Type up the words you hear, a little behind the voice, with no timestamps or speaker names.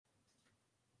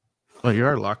Well, you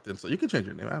are locked in, so you can change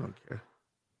your name. I don't care.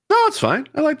 No, it's fine.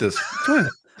 I like this. It's fine.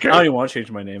 I don't even want to change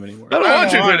my name anymore. I don't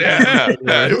want to.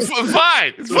 It's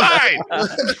fine. It's fine.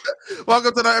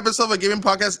 Welcome to another episode of a gaming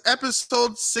podcast,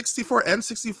 episode 64 and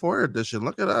 64 edition.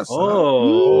 Look at us.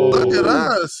 Oh, look at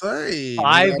us. Hey,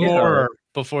 five more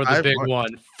before the big one.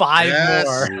 Five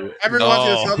more. Everyone's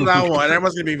going to sell that one.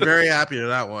 Everyone's going to be very happy with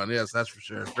that one. Yes, that's for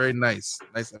sure. Very nice.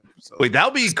 Nice episode. Wait,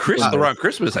 that'll be around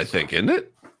Christmas, I think, isn't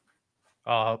it?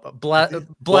 Bless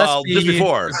just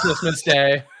before Christmas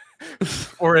Day.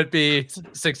 Or it be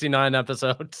 69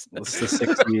 episodes. What's the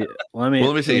 60? Let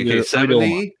me see. Okay,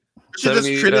 70. Just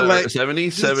treat it like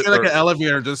 77 like an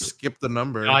elevator. Just skip the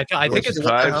number. No, I think it's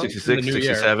 65, 66,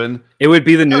 67. It would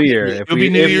be the new year. It would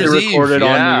be New Year's Eve. Recorded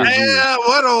on New Year's Eve. Yeah,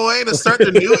 what a way to start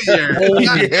the new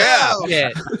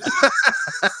year.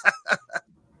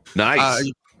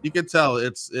 Nice. You can tell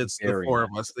it's the four of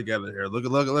us together here. Look.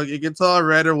 You can tell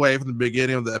right away from the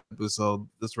beginning of the episode.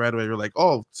 Just right away, you're like,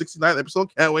 oh, 69th episode.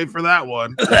 Can't wait for that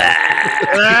one.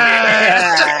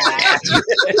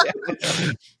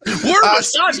 We're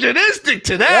misogynistic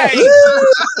today.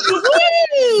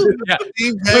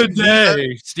 Good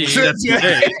day, Steve. I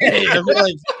feel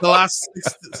like the last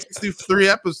 63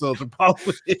 episodes are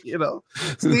probably,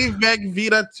 Steve Beck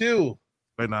Vita 2.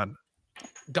 Wait, not.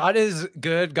 God is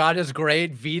good. God is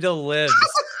great. Vita lives.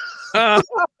 I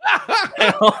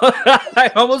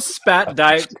almost spat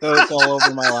Diet Coke all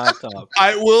over my laptop.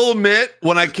 I will admit,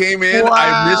 when I came in,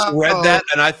 I misread that,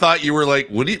 and I thought you were like,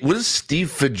 "What does Steve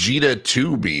Vegeta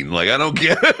 2 mean?" Like, I don't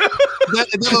get it.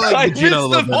 I missed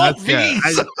the whole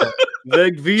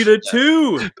Veg Vita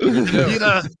 2.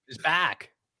 Vita is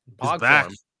back.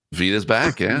 Vita's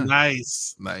back. Yeah,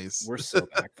 nice. We're so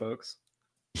back, folks.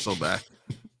 So back.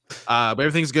 But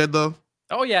everything's good though.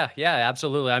 Oh yeah,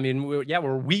 absolutely. I mean,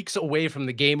 we're weeks away from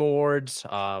the Game Awards.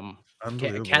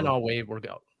 Cannot wait.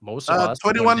 Most of us.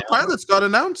 21 pilots got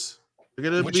announced,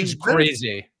 which is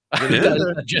crazy.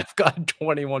 Jeff got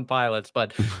 21 pilots,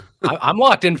 but I'm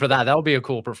locked in for that. That'll be a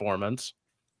cool perforence.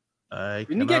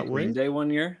 Didn't you get Green Day one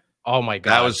year? Oh my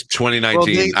god, that was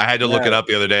 2019. I had to look it up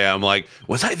the other day. I'm like,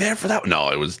 was I there for that? No,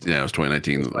 it was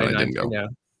 2019. I didn't go. Yeah.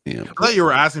 I thought you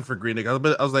were asking for Green Day. I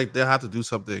was like, they have to do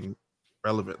something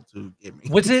relevant to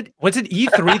gaming. Was it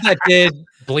E3 that did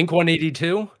Blink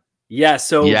 182? Yeah,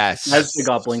 so yes, they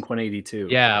got Blink 182.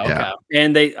 Yeah, okay.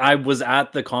 And I was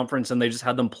at the conference and they just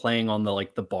had them playing on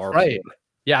the bar. Right.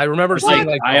 Yeah, I remember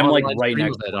saying I am like right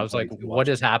next to it. I was like, what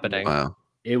is happening? Wow.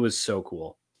 It was so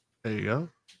cool. There you go.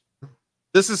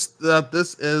 This is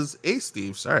A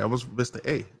Steve. Sorry, I almost missed the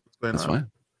A. What's going That's on? fine.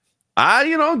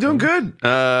 Doing good.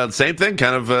 Same thing.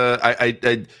 Kind of.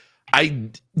 I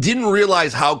didn't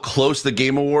realize how close the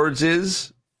Game Awards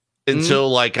is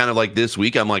until like this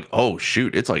week. I'm like, oh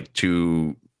shoot, it's like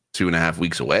 2.5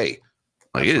 weeks away.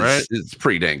 Like it's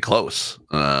pretty dang close.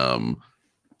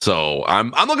 So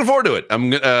I'm looking forward to it.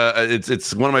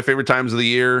 It's one of my favorite times of the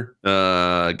year.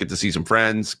 Get to see some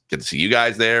friends. Get to see you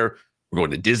guys there. We're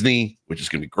going to Disney, which is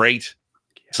going to be great.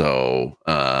 So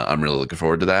I'm really looking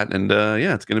forward to that, and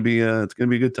it's gonna be a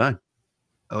good time.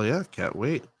 Oh yeah, can't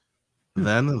wait. And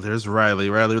then there's Riley.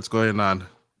 Riley, what's going on?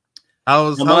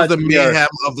 How's the mayhem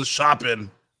of the shopping?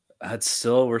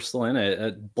 We're still in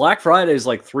it. Black Friday is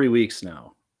like 3 weeks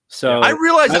now. So I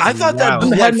realized I thought that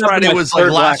Black Friday was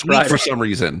like last week for some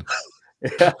reason.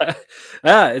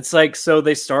 Yeah, it's like so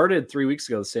they started 3 weeks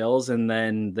ago, the sales, and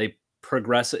then they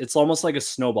progress. It's almost like a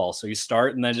snowball. So you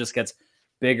start and then it just gets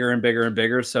bigger and bigger and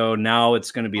bigger. So now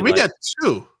it's going to be get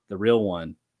two. The real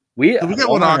one. We get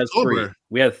one in October.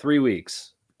 We had 3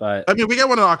 weeks, but I mean we get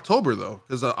one in October though,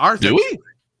 because our do we?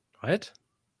 What?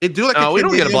 It do like we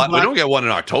don't get we don't get one in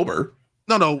October.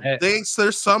 No.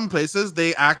 There's some places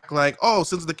they act like, oh,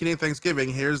 since the Canadian Thanksgiving,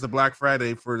 here's the Black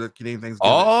Friday for the Canadian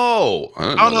Thanksgiving. Oh,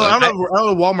 I don't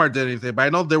know. Walmart did anything, but I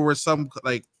know there were some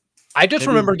like. I just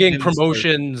remember getting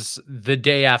promotions the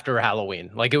day after Halloween.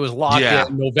 Like it was locked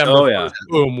in November 1st.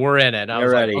 Boom, we're in it. I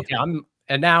was ready. Like, okay,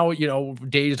 and now,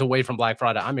 days away from Black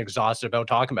Friday, I'm exhausted about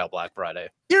talking about Black Friday.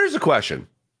 Here's a question.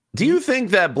 Do you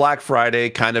think that Black Friday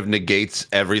kind of negates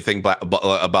everything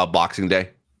about Boxing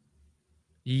Day?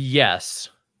 Yes.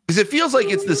 Because it feels like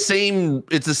it's the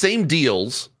same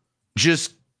deals,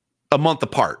 just a month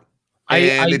apart.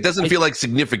 And it doesn't feel like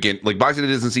significant. Like Boxing Day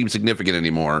doesn't seem significant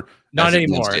anymore. Not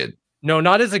anymore. No,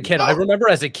 not as a kid. No. I remember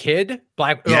as a kid,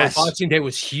 Boxing Day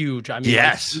was huge. I mean,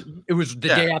 it was the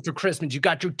day after Christmas. You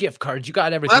got your gift cards. You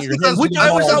got everything. That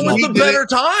was the better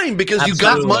time because you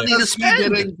got money to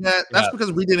spend. That's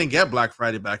because we didn't get Black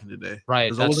Friday back in the day.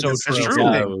 Right. That's so true.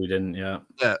 Yeah, we didn't. Yeah.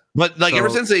 But ever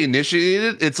since they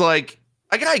initiated it, it's like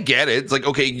I get it. It's like,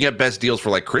 okay, you get best deals for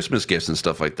like Christmas gifts and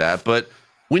stuff like that. But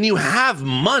when you have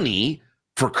money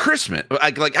for Christmas,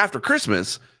 like after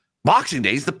Christmas, Boxing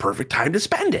Day is the perfect time to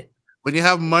spend it. When you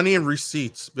have money and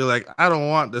receipts, be like, I don't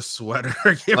want this sweater.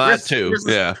 That too.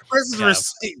 Yeah. Where's the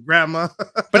receipt, Grandma?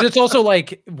 But it's also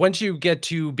like once you get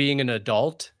to being an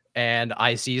adult and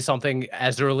I see something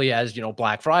as early as,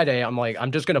 Black Friday, I'm like,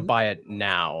 I'm just going to buy it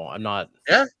now. I'm not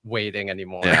waiting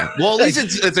anymore. Yeah. Well, at least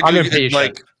it's a good,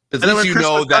 like, at least you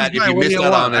know that if you miss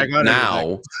out on it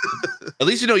now, at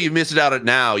least you know you missed it out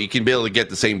now, you can be able to get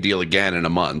the same deal again in a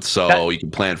month. So you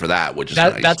can plan for that, which is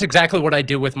nice. That's exactly what I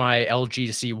did with my LG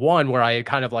C1, where I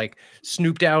kind of like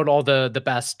snooped out all the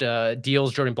best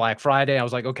deals during Black Friday. I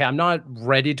was like, okay, I'm not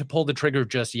ready to pull the trigger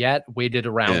just yet. Waited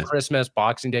around Christmas,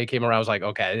 Boxing Day came around. I was like,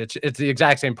 okay, it's the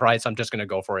exact same price. I'm just going to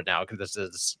go for it now because this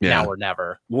is now or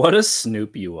never. What a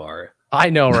snoop you are. I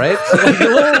know, right?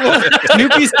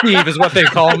 Snoopy Steve is what they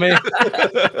call me.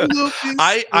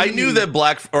 I knew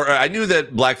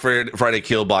that Black Friday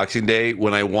killed Boxing Day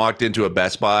when I walked into a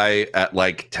Best Buy at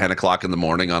like 10 o'clock in the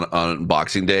morning on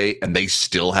Boxing Day, and they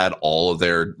still had all of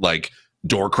their like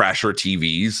door crasher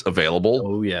TVs available.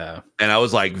 Oh yeah. And I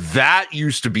was like, that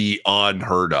used to be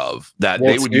unheard of. That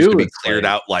they would used to be cleared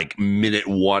out like minute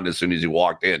one as soon as you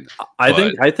walked in.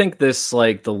 I think this,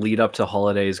 like, the lead up to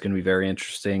holiday is going to be very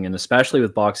interesting, and especially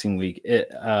with Boxing Week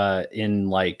in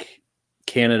like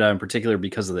Canada in particular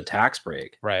because of the tax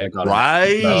break. Right.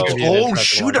 Oh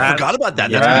shoot, I forgot about that.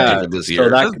 That's this year. So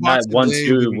that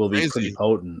 1-2 will be pretty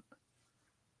potent.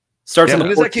 Starts on the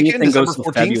 14th and goes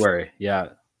to February. Yeah.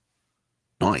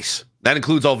 Nice. That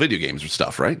includes all video games and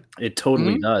stuff, right? It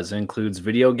totally does. It includes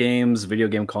video games, video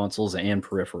game consoles, and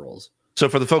peripherals. So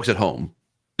for the folks at home,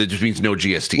 it just means no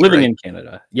GST. Living in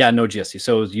Canada. Yeah, no GST.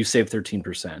 So you save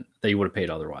 13% that you would have paid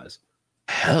otherwise.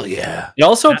 Hell yeah. It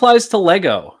also applies to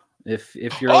Lego. If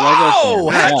you're a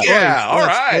Lego fan. Heck yeah. All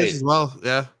right. As well,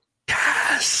 yeah.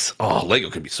 Yes. Oh,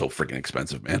 Lego can be so freaking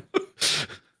expensive, man.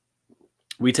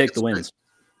 We take the wins.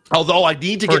 Although I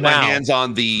need to get my hands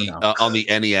on the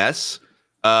NES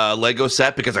Lego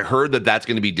set, because I heard that that's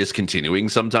going to be discontinuing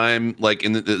sometime like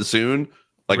in the soon,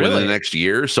 like within the next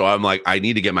year. So I'm like, I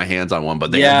need to get my hands on one,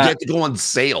 but they have to go on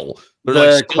sale. They're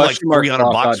like $300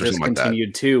 or something like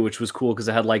that. Too, which was cool because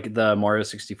it had like the Mario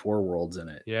 64 worlds in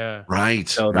it. Yeah, right.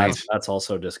 So that's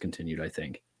also discontinued, I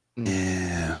think.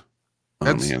 Yeah.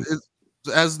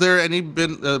 Has there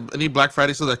been any Black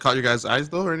Friday sales that caught your guys' eyes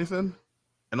though, or anything?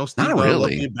 I know Steve not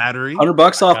really. Battery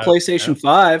 $100 off PlayStation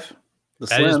 5.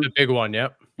 That is the big one.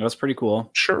 Yep, that's pretty cool.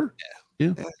 Sure.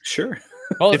 Yeah. Sure.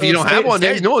 Well, if you don't have one,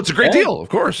 no, it's a great deal, of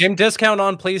course. Game discount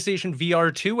on PlayStation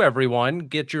VR 2, everyone.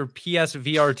 Get your PS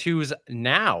VR 2s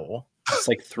now. It's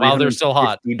like while they're still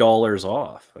hot. $3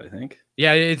 off, I think.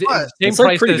 Yeah, it's same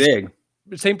price. Pretty big.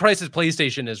 Same price as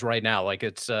PlayStation is right now. Like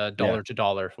it's dollar to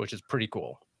dollar, which is pretty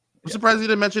cool. I'm surprised you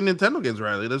didn't mention Nintendo games,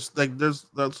 Riley. There's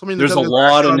so many. There's a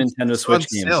lot of Nintendo Switch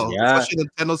games. Yeah,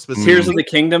 Nintendo Tears of the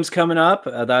Kingdom's coming up.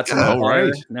 That's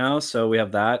right now, so we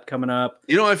have that coming up.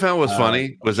 You know what I found was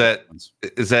funny was that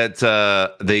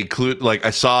they include, like,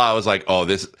 I was like, oh,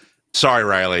 this. Sorry,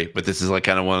 Riley, but this is like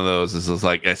kind of one of those. This is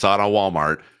like I saw it on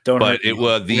Walmart, but it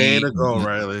was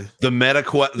Riley. the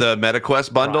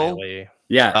MetaQuest bundle. Riley.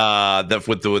 Yeah,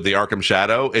 with the Arkham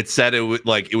Shadow. It said it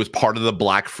was part of the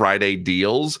Black Friday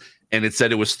deals, and it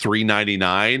said it was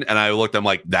 $3.99. And I looked, I'm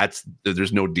like,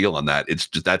 there's no deal on that. It's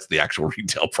just that's the actual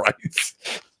retail price.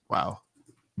 Wow.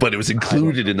 But it was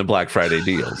included in the Black Friday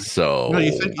deals. So,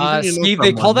 Steve,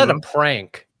 they call that a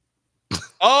prank.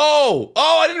 Oh,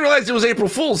 I didn't realize it was April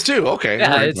Fool's too. Okay,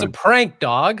 yeah, it's a prank,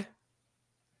 dog.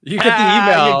 You get the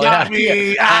email. You got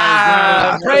me.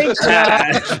 Prank.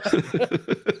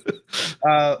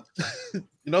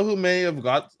 You know who may have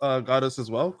got us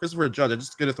as well? Christopher Judge. I'm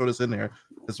just gonna throw this in there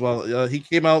as well. He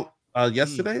came out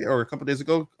yesterday or a couple days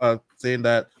ago saying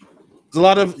that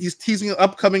there's he's teasing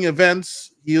upcoming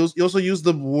events. He also used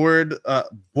the word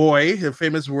boy, the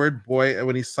famous word boy,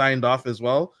 when he signed off as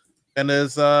well. And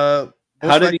there's how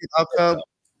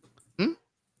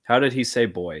did he say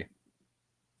boy?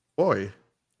 Boy.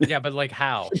 Yeah, but like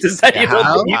how? How does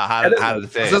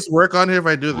it say? Does this work on here if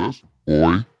I do this?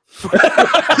 Boy. Let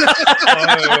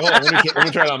me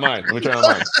try it on mine.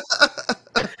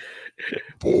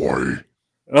 Boy.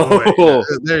 Oh,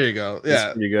 there you go. Yeah,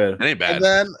 that's pretty good. That ain't bad.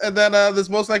 And then there's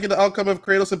most likely the outcome of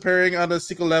Kratos appearing on the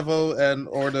sequel level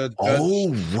or the judge.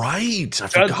 Oh right, I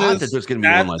forgot that there's gonna be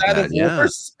one like that. Yeah,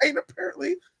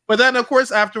 apparently. But then of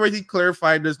course afterwards he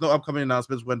clarified there's no upcoming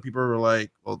announcements when people were like,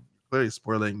 well, clearly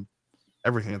spoiling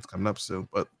everything that's coming up soon.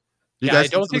 But Yeah, I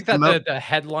don't think that the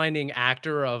headlining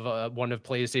actor of one of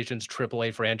PlayStation's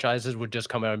AAA franchises would just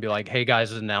come out and be like, "Hey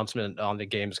guys, an announcement on the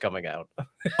game's coming out."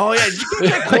 Oh yeah, did you get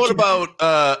that quote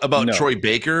about Troy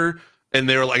Baker? And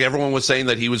they were like, everyone was saying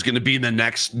that he was going to be in the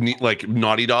next like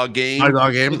Naughty Dog game. Naughty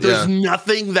Dog game. But there's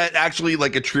nothing that actually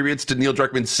like attributes to Neil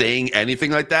Druckmann saying anything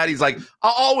like that. He's like,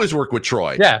 I'll always work with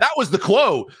Troy. Yeah, that was the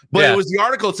quote. But it was the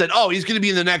article that said, oh, he's going to be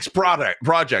in the next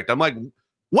project. I'm like,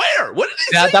 where? What did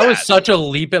he say? That was such a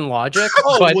leap in logic.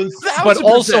 Oh, but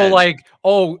also like,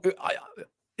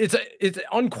 it's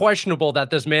unquestionable that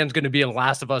this man's going to be in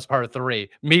Last of Us Part 3.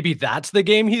 Maybe that's the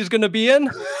game he's going to be in.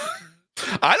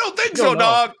 I don't think so,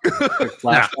 dog.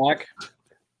 Flashback. You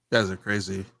guys are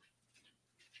crazy.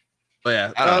 But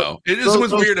yeah, I don't know. It just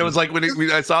was weird. It was like when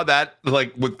I saw that,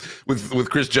 like with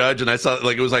Chris Judge, and I saw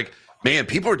like it was like, man,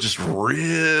 people are just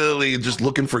really just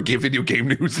looking for video game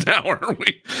news now, aren't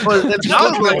we? Well, it's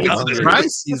not like it's dry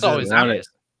season.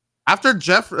 After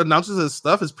Jeff announces his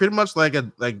stuff, it's pretty much like a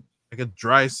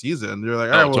dry season. You're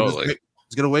like, all right, well,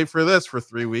 he's gonna wait for this for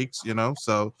 3 weeks, you know.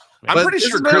 So I'm pretty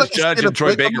sure Chris Judge and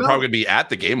Troy Baker are probably gonna be at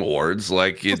the Game Awards.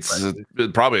 Like it's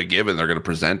probably a given they're gonna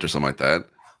present or something like that.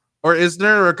 Or is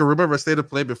there like a rumor of a state of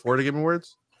play before the Game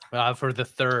Awards? For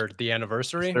the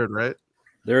anniversary. Third, right?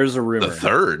 There is a rumor. The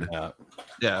third.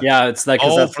 Yeah. It's like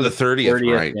that's for the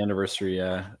 30th right? anniversary.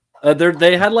 Yeah.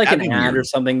 They had like an ad or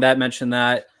something that mentioned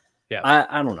that. Yeah.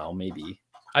 I don't know. Maybe.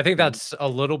 I think that's a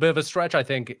little bit of a stretch. I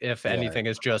think if anything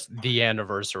is just the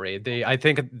anniversary. I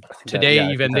think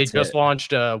today they just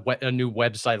launched a new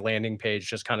website landing page,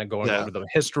 just kind of going over the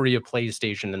history of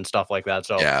PlayStation and stuff like that.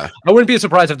 So I wouldn't be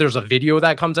surprised if there's a video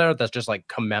that comes out that's just like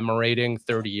commemorating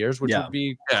 30 years, which would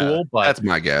be cool. But that's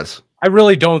my guess. I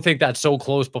really don't think that's so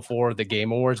close before the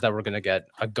Game Awards that we're going to get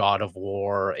a God of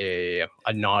War, a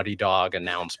Naughty Dog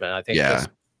announcement. I think just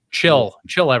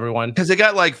chill everyone, because they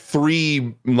got like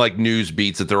 3 like news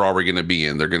beats that they're already going to be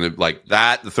in. They're going to like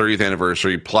that, the 30th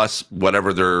anniversary, plus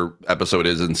whatever their episode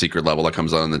is in Secret Level that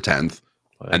comes on the 10th,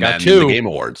 and then the Game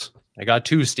Awards. They got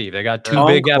 2, Steve. They got 2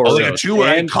 big episodes. They got 2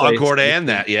 and Concord and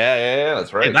that. Yeah,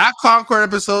 that's right. And that Concord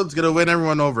episode is gonna win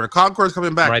everyone over. Concord's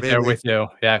coming back, right there with you.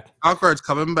 Yeah, Concord's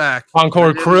coming back.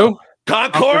 Concord crew.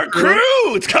 Concord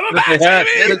crew, it's coming back, baby.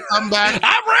 It's come back.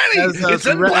 I'm ready. It's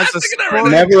in plastic and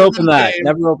everything. Never open that.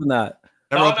 Never open that.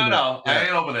 No. I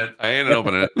ain't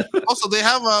opening it. Also, they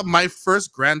have My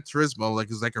First Gran Turismo,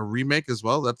 like is like a remake as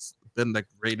well. That's been like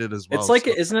rated as well. It's like,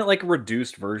 isn't it like a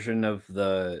reduced version of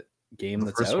the game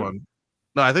that's out? One.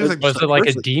 No, I think it's like was it like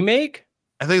a demake?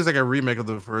 I think it's like a remake of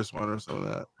the first one or something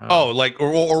like that. Oh, like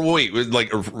or wait,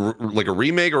 like a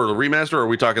remake or a remaster? Or are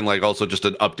we talking like also just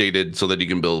an updated so that you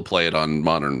can play it on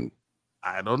modern?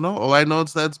 I don't know. All I know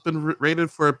is that it's been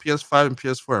rated for PS5 and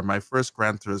PS4. My First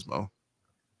Gran Turismo.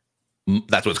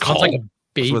 That's what it's called. Like a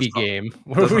baby game.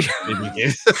 Baby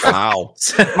game. Wow.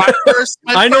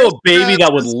 I know a baby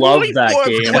that would love that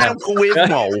game.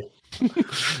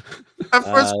 My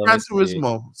First Gran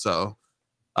Turismo. So,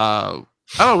 I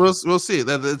don't know. We'll see.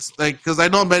 That it's like because I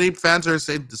know many fans are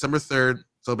saying December 3rd,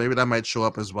 so maybe that might show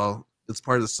up as well. It's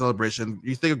part of the celebration.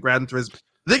 You think of Gran Turismo?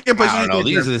 I don't know.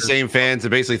 These are the same fans that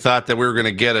basically thought that we were going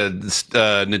to get a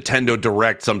Nintendo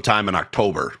Direct sometime in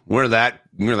October. Where did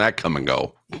that come and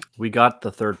go? We got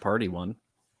the third-party one.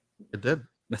 It did.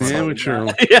 Yeah, we sure.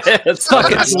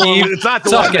 Suck it, Steve. It's not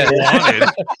the one I wanted.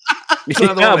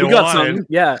 Yeah, we got some.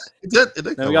 Yeah, it did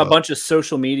and we got a bunch of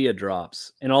social media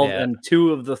drops and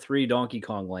 2 of the 3 Donkey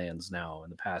Kong lands now in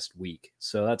the past week.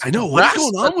 So that's I know what's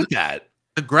going on with that.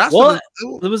 The grass. Well,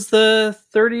 it was the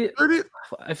 30th.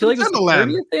 I feel like it was the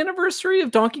 30th anniversary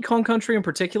of Donkey Kong Country in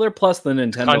particular, plus the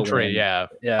Nintendo Country. Land.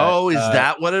 Yeah. Oh, is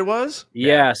that what it was?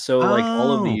 Yeah. So like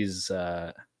all of these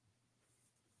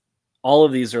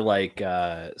are like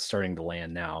starting to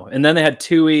land now, and then they had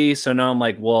 2E. So now I'm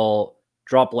like, well,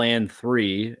 drop Land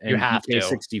 3 and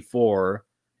DK64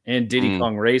 and Diddy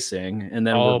Kong Racing, and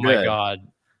then oh my god.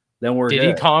 Then we're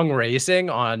Diddy Kong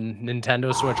Racing on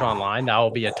Nintendo Switch Online. That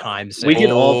will be a time sale. We can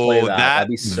all play that. That'd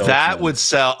be so that fun. would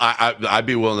sell. I'd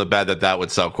be willing to bet that would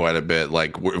sell quite a bit.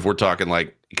 Like if we're talking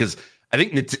like because I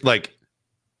think like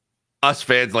us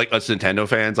fans, like us Nintendo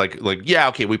fans, like yeah,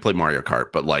 okay, we play Mario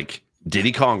Kart, but like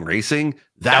Diddy Kong Racing,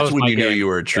 that's when you knew you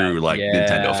were a true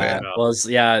Nintendo fan. Well,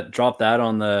 drop that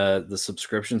on the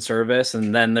subscription service,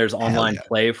 and then there's online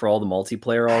play for all the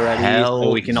multiplayer already,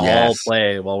 so we can all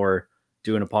play while we're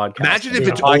doing a podcast. Imagine if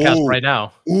it's a podcast right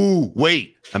now. Ooh,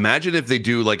 wait! Imagine if they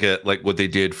do like what they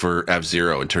did for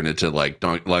F-Zero and turn it to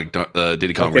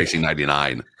Diddy Kong Racing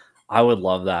 99. I would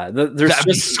love that.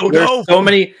 There's so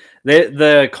many.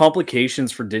 The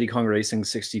complications for Diddy Kong Racing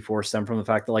 64 stem from the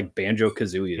fact that like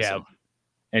Banjo-Kazooie is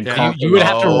And you would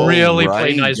have to really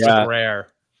play nice with Rare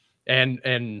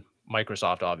and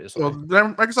Microsoft, obviously. Well,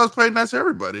 Microsoft's playing nice to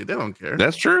everybody. They don't care.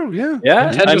 That's true. Yeah.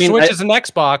 Nintendo Switch is an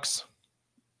Xbox.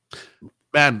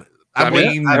 Man, I'm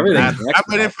waiting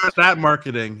for that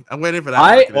marketing. I'm waiting for that.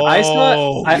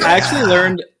 I actually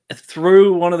learned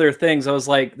through one of their things. I was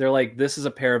like, they're like, this is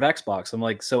a pair of Xbox. I'm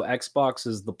like, so Xbox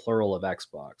is the plural of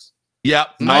Xbox. Yep,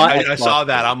 I saw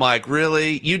that. I'm like,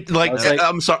 really? You like?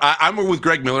 I'm sorry. I'm with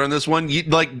Greg Miller on this one. You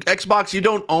like Xbox? You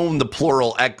don't own the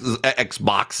plural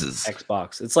Xboxes.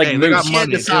 Xbox. It's like they got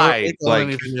money. Decide, like,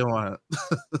 anything you want.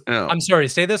 I'm sorry.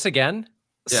 Say this again.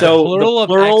 So the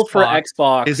plural for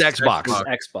Xbox is Xbox.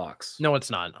 Xbox. No,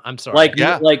 it's not. I'm sorry. Like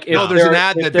if there's an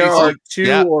ad that there are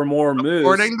two or more moves.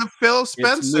 According to Phil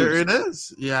Spencer, it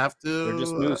is. You have to. They're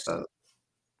just moves.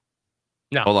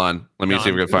 No. Hold on. Let me see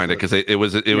if we can find it because it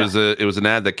was an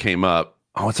ad that came up.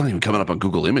 Oh, it's not even coming up on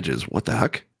Google Images. What the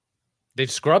heck? They've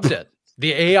scrubbed it.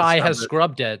 The AI has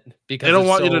scrubbed it because they don't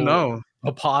want you to know.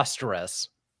 Preposterous.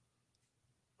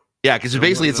 Yeah, because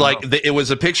basically it's like it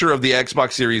was a picture of the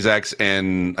Xbox Series X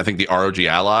and I think the ROG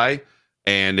Ally,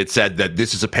 and it said that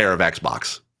this is a pair of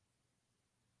Xbox.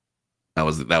 That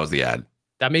was the ad.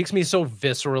 That makes me so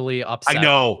viscerally upset. I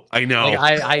know.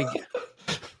 Like,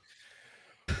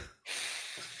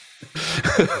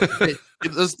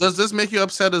 Does this make you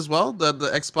upset as well that the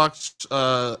Xbox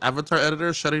avatar editor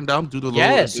is shutting down due to low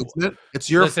engagement? It's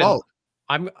your fault.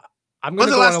 I'm going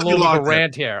to go on a little bit of a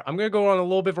rant here. I'm going to go on a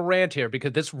little bit of a rant here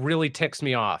because this really ticks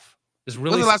me off. This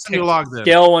really. When's the last time you logged in?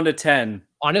 Scale 1 to 10.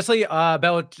 Honestly,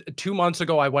 about 2 months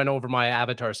ago, I went over my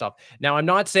avatar stuff. Now, I'm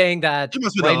not saying that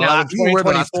right now in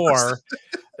 2024.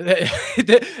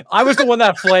 I was the one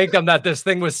that flagged them that this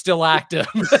thing was still active.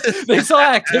 They saw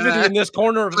activity in this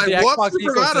corner of the Xbox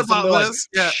ecosystem.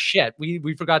 Like, shit,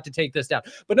 we forgot to take this down.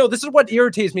 But no, this is what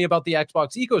irritates me about the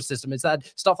Xbox ecosystem is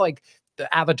that stuff like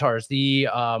the avatars, the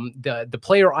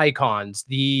player icons,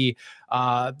 the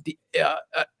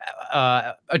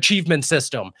achievement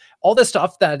system, all the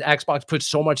stuff that Xbox puts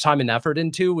so much time and effort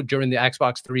into during the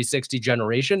Xbox 360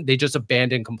 generation, they just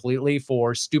abandoned completely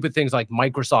for stupid things like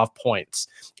Microsoft points.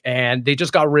 And they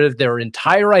just got rid of their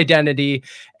entire identity.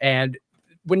 And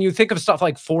when you think of stuff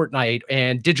like Fortnite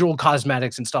and digital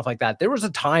cosmetics and stuff like that, there was a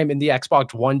time in the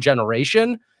Xbox One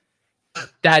generation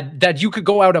that you could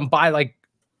go out and buy like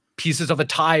pieces of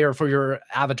attire for your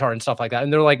avatar and stuff like that.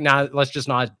 And they're like, nah, let's just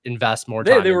not invest more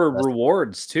time. They were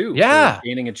rewards too. Yeah. For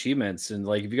gaining achievements. And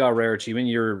like, if you got a rare achievement,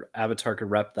 your avatar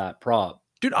could rep that prop.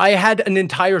 Dude, I had an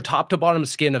entire top to bottom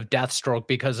skin of Deathstroke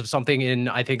because of something in,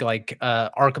 I think like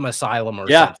Arkham Asylum or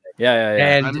something. Yeah.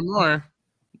 And not anymore.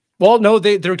 Well, no,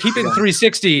 they're keeping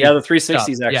 360. Yeah, the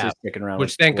 360 is actually sticking around.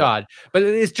 Which, thank God. But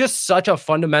it's just such a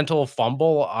fundamental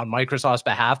fumble on Microsoft's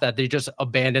behalf that they just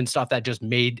abandoned stuff that just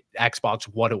made Xbox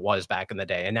what it was back in the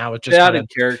day. And now it's just added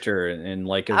character and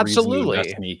like a absolutely reason to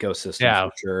invest in the ecosystem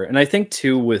for sure. And I think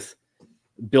too, with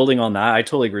building on that, I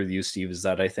totally agree with you, Steve, is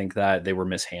that I think that they were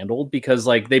mishandled because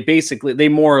like they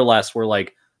more or less were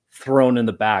like thrown in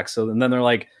the back. So and then they're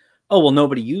like, oh, well,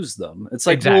 nobody used them. It's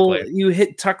like, well,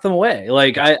 you tuck them away.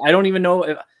 Like, I don't even know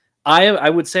if I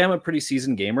would say I'm a pretty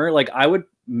seasoned gamer. Like, I would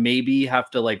maybe have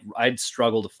to like, I'd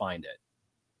struggle to find it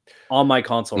on my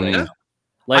console right now.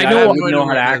 Like, I wouldn't know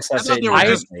how to access it.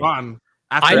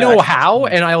 I know how,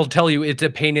 and I'll tell you, it's a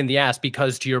pain in the ass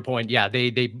because to your point,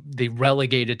 they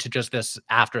relegated to just this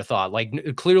afterthought.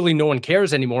 Like, clearly no one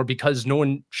cares anymore because no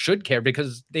one should care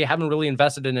because they haven't really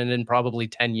invested in it in probably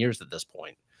 10 years at this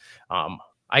point.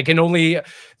 I can only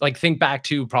like think back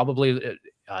to probably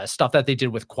stuff that they did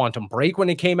with Quantum Break when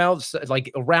it came out. So, like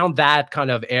around that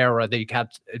kind of era, they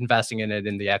kept investing in it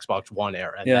in the Xbox One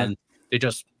era. And then they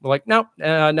just were like, no,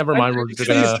 never mind. We're just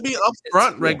gonna be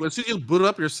upfront, right? As soon as you boot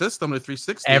up your system to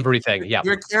 360, everything,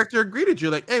 your character greeted you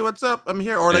like, hey, what's up? I'm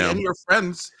here. Or like any of your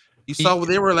friends, you saw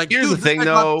they were like, here's the thing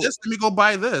though, let me go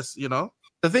buy this, you know?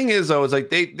 The thing is though, is like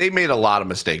they made a lot of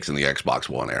mistakes in the Xbox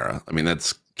One era. I mean,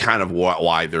 that's kind of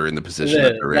why they're in the position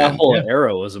that they're in. That whole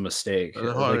era was a mistake.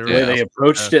 Like, the way they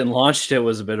approached it and launched it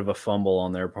was a bit of a fumble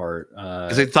on their part.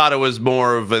 Because they thought it was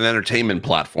more of an entertainment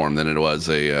platform than it was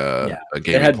a gaming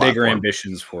They had platform. Bigger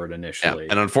ambitions for it initially.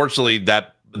 And unfortunately,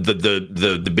 that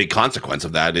the big consequence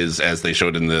of that is, as they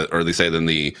showed in they said in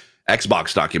the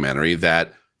Xbox documentary,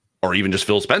 that or even just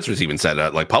Phil Spencer's even said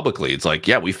like publicly, it's like,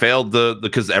 we failed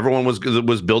because everyone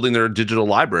was building their digital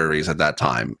libraries at that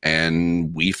time,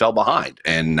 and we fell behind.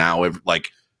 And now,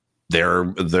 they're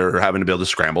having to be able to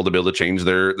scramble to be able to change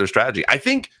their strategy. I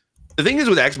think the thing is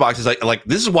with Xbox is like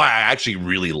this is why I actually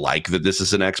really like that this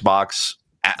is an Xbox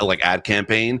ad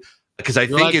campaign because I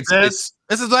think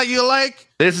This is what you like.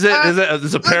 This is it. This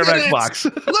is a pair of Xbox.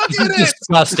 Look at it.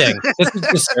 Disgusting. This is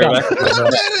disgusting.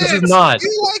 This is not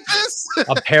you like this?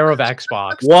 a pair of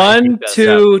Xbox.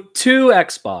 Two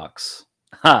Xbox.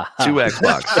 Two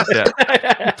Xbox. Yeah.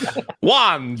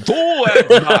 1, 2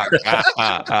 Xbox.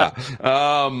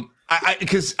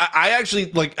 Because I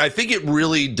actually I think it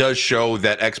really does show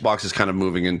that Xbox is kind of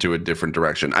moving into a different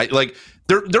direction.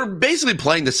 They're basically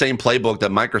playing the same playbook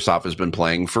that Microsoft has been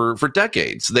playing for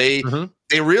decades. They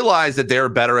realize that they're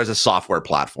better as a software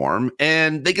platform,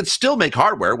 and they can still make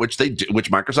hardware, which they do, which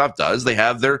Microsoft does. They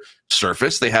have their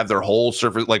Surface, they have their whole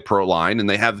Surface Pro line, and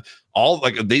they have all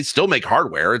they still make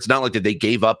hardware. It's not like that they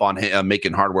gave up on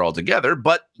making hardware altogether,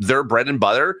 but their bread and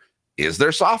butter is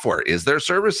their software, is their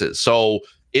services. So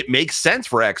it makes sense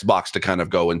for Xbox to kind of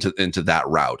go into that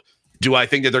route. Do I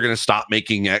think that they're going to stop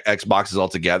making Xboxes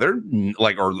altogether,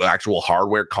 or actual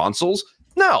hardware consoles?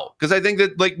 No, because I think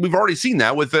that we've already seen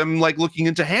that with them looking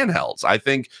into handhelds. I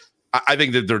think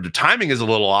that their timing is a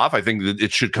little off. I think that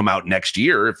it should come out next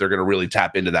year if they're going to really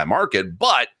tap into that market.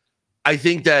 But I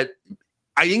think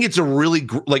it's a really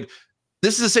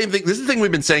this is the same thing. This is the thing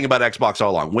we've been saying about Xbox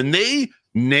all along. When they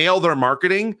nail their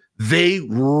marketing, they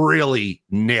really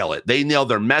nail it. They nail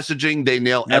their messaging. They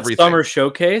nail everything. Summer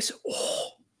showcase.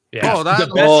 Yeah. Oh, that's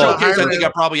the best showcase I think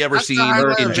I've probably ever seen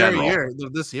in general.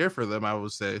 This year for them, I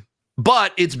would say.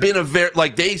 But it's been a very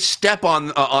they step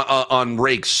on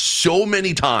rakes so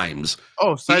many times.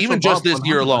 Oh, even just this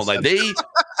year alone,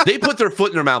 they put their foot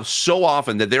in their mouth so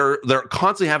often that they're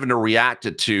constantly having to react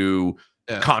to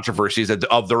controversies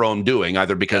of their own doing,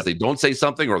 either because they don't say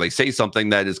something or they say something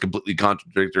that is completely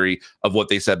contradictory of what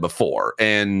they said before.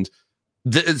 And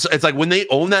it's like when they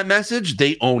own that message,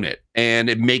 they own it, and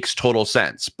it makes total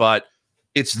sense. But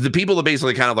it's the people that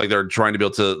basically kind of they're trying to be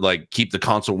able to keep the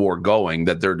console war going,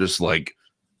 that they're just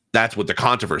that's what the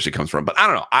controversy comes from. But I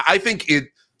don't know. I think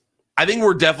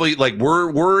we're definitely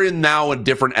we're in now a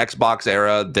different Xbox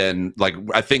era than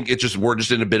I think it's just we're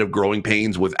just in a bit of growing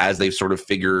pains with as they sort of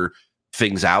figure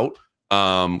things out,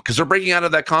 because they're breaking out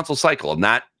of that console cycle, and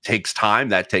that takes time,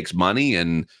 that takes money,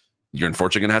 and you're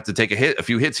unfortunately gonna have to take a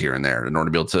few hits here and there in order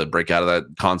to be able to break out of that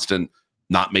constant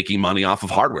not making money off of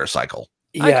hardware cycle.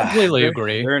 I completely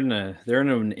agree. They're in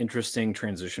an interesting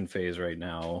transition phase right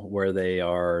now where they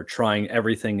are trying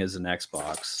everything as an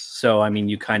Xbox. So I mean,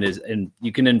 you can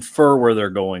infer where they're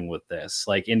going with this.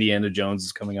 Like Indiana Jones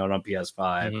is coming out on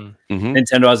PS5.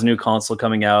 Nintendo has a new console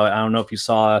coming out. I don't know if you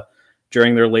saw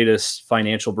during their latest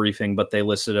financial briefing, but they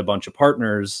listed a bunch of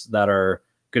partners that are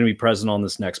going to be present on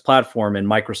this next platform, and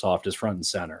Microsoft is front and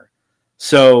center.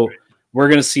 So we're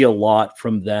going to see a lot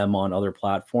from them on other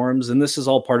platforms, and this is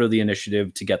all part of the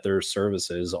initiative to get their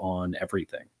services on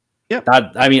everything. Yeah,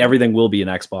 everything will be an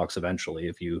Xbox eventually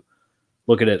if you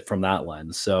look at it from that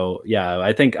lens. So yeah,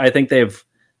 I think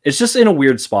it's just in a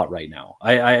weird spot right now.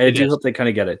 I do hope they kind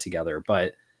of get it together,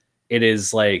 but it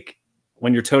is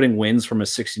when you're toting wins from a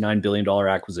 $69 billion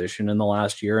acquisition in the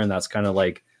last year, and that's kind of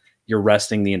you're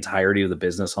resting the entirety of the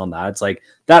business on that. It's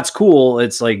that's cool.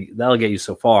 It's that'll get you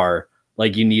so far.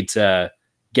 You need to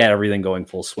get everything going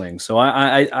full swing. So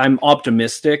I'm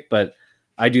optimistic, but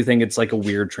I do think it's a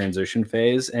weird transition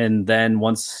phase. And then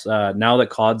once now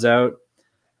that COD's out,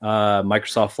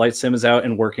 Microsoft Flight Sim is out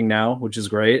and working now, which is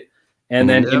great. And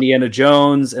then Indiana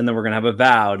Jones, and then we're gonna have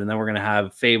Avowed, and then we're gonna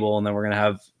have Fable, and then we're gonna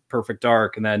have Perfect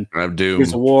Dark, and then Doom.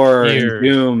 Gears of War and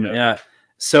Doom. Yeah.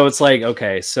 So it's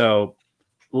okay, so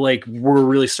we're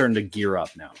really starting to gear up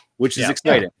now, which is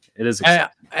exciting. It is exciting.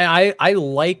 I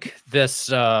like this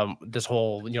this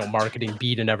whole marketing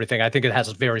beat and everything. I think it has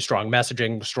a very strong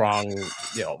messaging, strong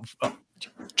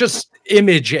just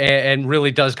image, and really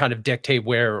does kind of dictate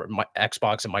where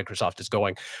Xbox and Microsoft is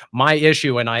going. My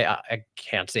issue, and I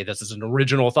can't say this is an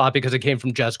original thought because it came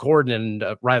from Jez Gordon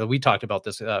and Riley. We talked about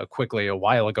this quickly a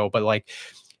while ago, but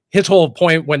his whole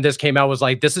point when this came out was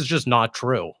this is just not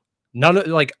true. None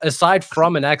of aside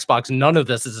from an Xbox, none of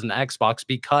this is an Xbox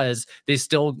because they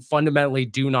still fundamentally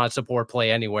do not support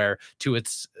Play Anywhere to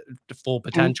its full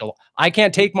potential. I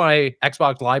can't take my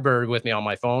Xbox library with me on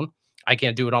my phone. I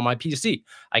can't do it on my PC.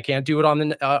 I can't do it on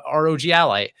the ROG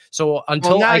Ally. So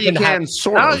until now I can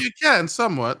now you can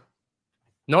somewhat.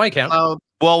 No, I can't.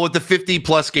 Well, with the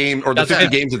 50+ game or the 50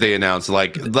 games that they announced,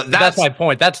 that's my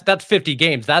point. That's 50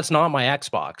 games. That's not my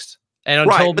Xbox. And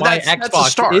until my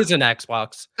Xbox is an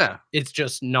Xbox, it's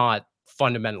just not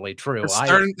fundamentally true.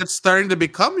 It's starting to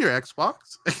become your Xbox.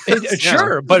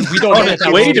 Sure, but we don't have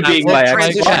that way to being my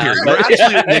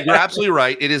Xbox. You're absolutely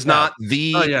right. It is not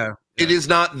the it is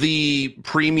not the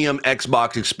premium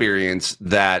Xbox experience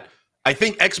that I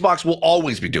think Xbox will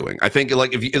always be doing. I think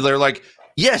if they're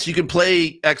yes, you can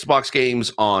play Xbox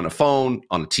games on a phone,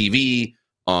 on a TV,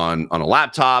 on a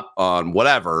laptop, on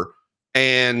whatever,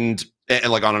 and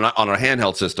like on a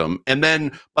handheld system. And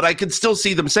then, but I could still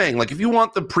see them saying, like, if you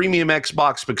want the premium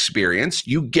Xbox experience,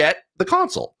 you get the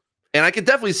console. And I could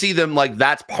definitely see them like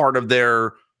that's part of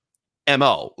their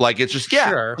MO. Like, it's just,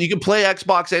 yeah, you can play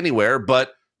Xbox anywhere,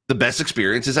 but the best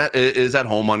experience is at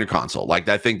home on your console. Like,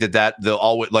 I think that they'll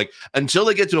always, like, until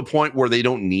they get to a point where they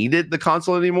don't need the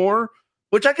console anymore,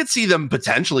 which I could see them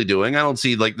potentially doing. I don't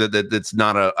see like that it's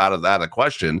not out of that a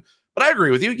question. But I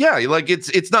agree with you. Yeah, like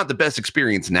it's not the best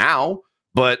experience now,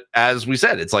 but as we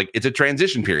said, it's like it's a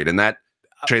transition period, and that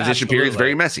transition period is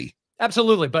very messy.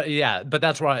 Absolutely, but yeah, but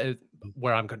that's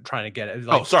where I'm trying to get it.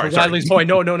 Like, sorry. Riley's point.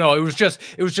 No. It was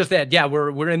just that. Yeah,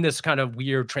 we're in this kind of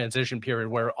weird transition period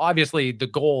where obviously the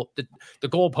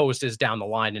goalpost is down the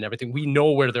line and everything. We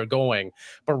know where they're going,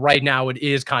 but right now it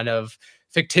is kind of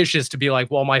fictitious to be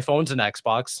like, well, my phone's an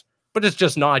Xbox. But it's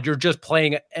just not. You're just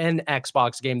playing an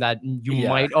Xbox game that you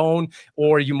might own,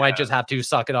 or you might just have to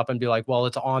suck it up and be like, well,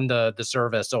 it's on the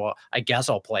service, so I guess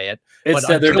I'll play it. But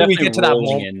until we get to that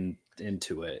moment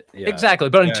into it. Yeah. Exactly.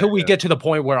 But until we get to the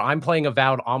point where I'm playing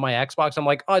Avowed on my Xbox, I'm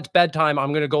like, oh, it's bedtime.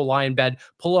 I'm going to go lie in bed,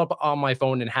 pull up on my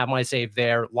phone and have my save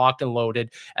there locked and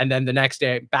loaded. And then the next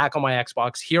day back on my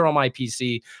Xbox, here on my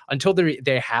PC, until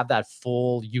they have that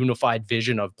full unified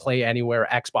vision of play anywhere,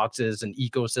 Xboxes and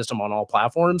ecosystem on all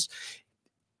platforms.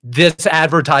 This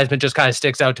advertisement just kind of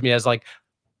sticks out to me as like,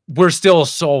 we're still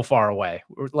so far away.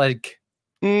 Like,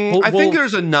 I think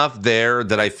there's enough there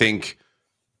that I think,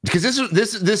 because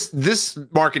this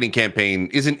marketing campaign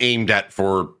isn't aimed at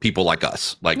for people like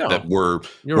us, like that we're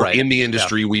in the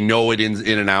industry. We know it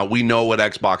in and out. We know what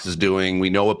Xbox is doing. We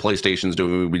know what PlayStation's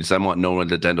doing. We somewhat know what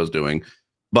Nintendo's doing.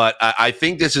 But I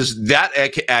think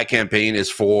that ad campaign is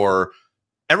for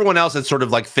everyone else that sort of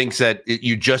like thinks that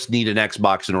you just need an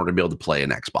Xbox in order to be able to play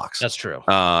an Xbox. That's true.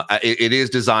 It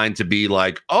is designed to be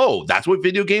like, oh, that's what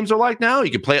video games are like now. You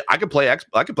can play. I could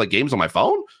play games on my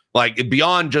phone. Like,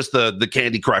 beyond just the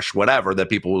Candy Crush, whatever, that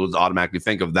people would automatically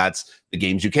think of, that's the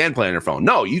games you can play on your phone.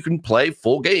 No, you can play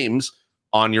full games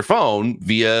on your phone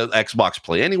via Xbox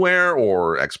Play Anywhere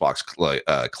or Xbox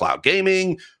Cloud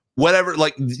Gaming, whatever.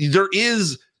 Like, there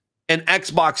is an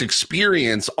Xbox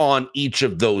experience on each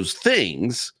of those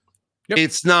things. Yep.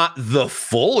 It's not the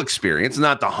full experience,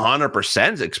 not the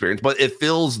 100% experience, but it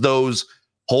fills those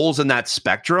holes in that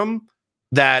spectrum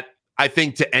that I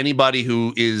think to anybody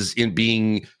who is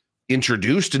being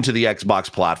introduced into the Xbox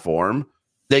platform,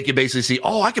 they could basically see,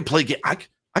 oh, I could play I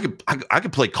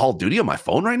could play Call of Duty on my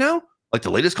phone right now, like the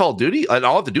latest Call of Duty, and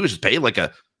all I have to do is just pay like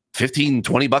a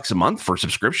 $15-20 a month for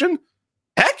subscription.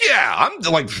 Heck yeah, I'm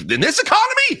like, in this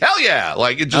economy, hell yeah.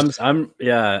 Like, it just I'm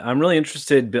really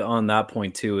interested on that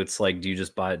point too. It's like, do you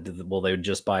just buy, well, they would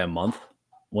just buy a month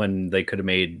when they could have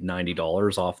made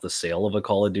 $90 off the sale of a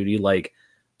Call of Duty? Like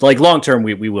long term,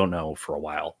 we will know for a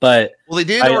while. But they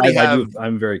did already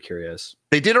I'm very curious.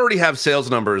 They did already have sales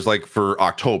numbers like for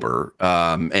October,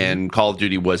 and Call of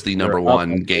Duty was the number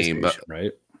one game,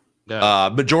 right? Yeah.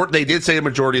 They did say a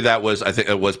majority of that was, I think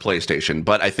it was PlayStation,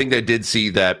 but I think they did see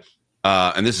that,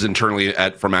 and this is internally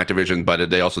from Activision,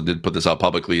 but they also did put this out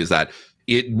publicly, is that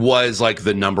it was like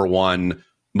the number one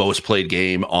most played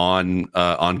game on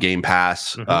Game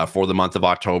Pass for the month of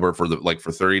October for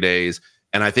 30 days.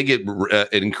 And I think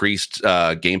it increased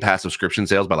Game Pass subscription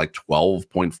sales by like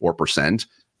 12.4%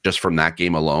 just from that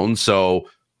game alone. So,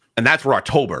 and that's for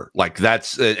October. Like,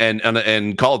 that's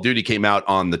and Call of Duty came out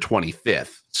on the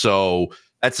 25th. So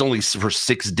that's only for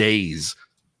 6 days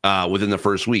within the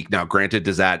first week. Now, granted,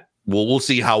 we'll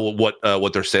see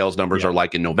what their sales numbers are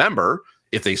like in November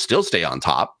if they still stay on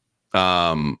top.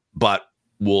 But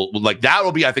that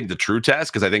will be, I think, the true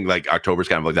test, because I think like October's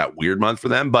kind of like that weird month for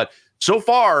them. But so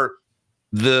far,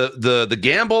 the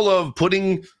gamble of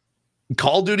putting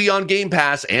Call of Duty on Game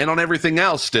Pass and on everything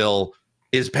else still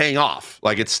is paying off.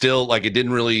 Like, it's still like it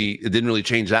didn't really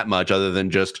change that much, other than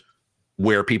just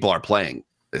where people are playing,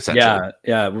 essentially.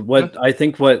 Yeah. I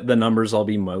think what the numbers I'll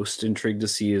be most intrigued to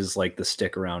see is like the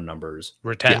stick around numbers.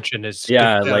 Retention is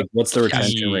like, what's the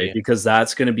retention rate? Because that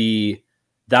is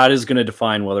going to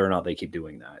define whether or not they keep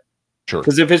doing that. Sure.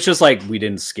 Because if it's just like we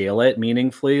didn't scale it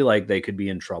meaningfully, like they could be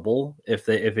in trouble if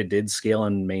it did scale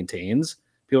and maintains.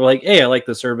 People are like, hey, I like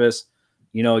the service.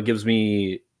 You know, it gives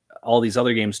me all these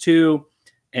other games too,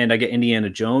 and I get Indiana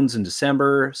Jones in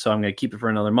December, so I'm going to keep it for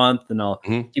another month, and I'll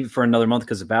keep it for another month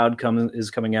because Avowed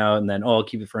is coming out, and then I'll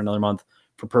keep it for another month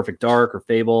for Perfect Dark or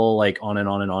Fable, like on and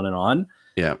on and on and on.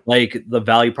 Yeah, like the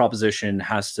value proposition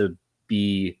has to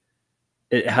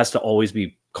always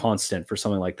be constant for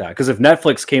something like that. Because if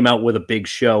Netflix came out with a big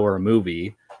show or a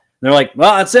movie, they're like,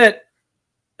 well, that's it.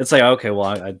 It's like, okay, well,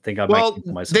 I think I might keep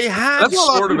my they have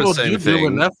sort of a same thing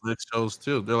with Netflix shows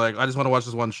too. They're like, I just want to watch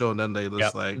this one show, and then they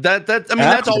just like that. I mean,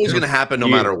 that's always going to happen no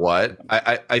matter what.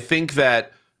 I think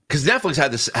that because Netflix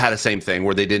had the same thing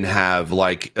where they didn't have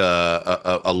like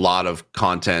a lot of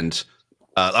content,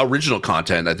 original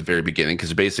content at the very beginning,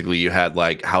 because basically you had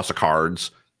like House of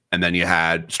Cards and then you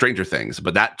had Stranger Things,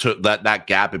 but that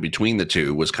gap in between the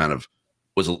two was kind of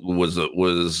I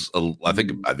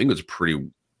think it was pretty.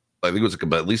 I think it was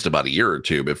at least about a year or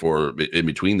two before in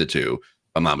between the two,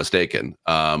 if I'm not mistaken.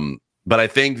 But I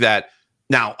think that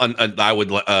now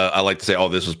I like to say, oh,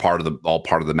 this was part of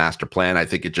the master plan. I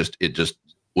think it just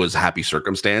was happy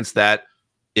circumstance that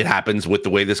it happens with the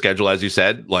way the schedule, as you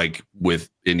said, like with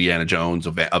Indiana Jones,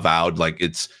 Avowed, like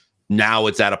it's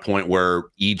at a point where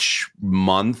each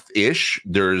month ish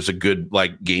there's a good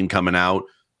like game coming out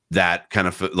that kind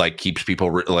of like keeps people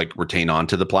retain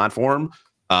onto the platform.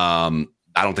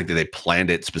 I don't think that they planned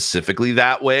it specifically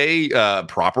that way,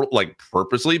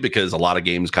 purposely, because a lot of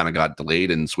games kind of got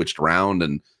delayed and switched around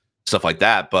and stuff like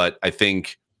that. But I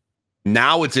think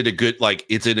now it's in a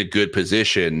good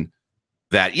position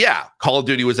that, yeah, Call of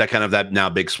Duty was that kind of that now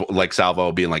big like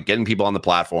salvo being like getting people on the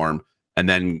platform and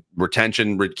then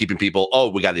retention, keeping people. Oh,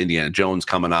 we got Indiana Jones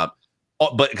coming up.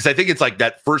 Oh, but because I think it's like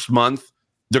that first month,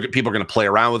 people are going to play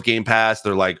around with Game Pass.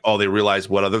 They're like, oh, they realize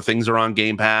what other things are on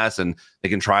Game Pass, and they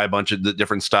can try a bunch of the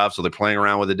different stuff. So they're playing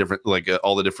around with the different,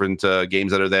 all the different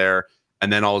games that are there. And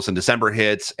then all of a sudden December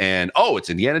hits, and oh, it's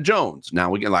Indiana Jones.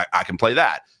 Now I can play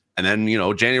that. And then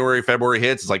January, February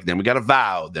hits. It's like then we got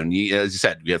Avowed. Then as you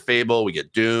said, we get Fable, we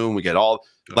get Doom, we get all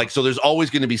so. There's always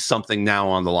going to be something now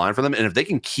on the line for them, and if they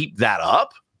can keep that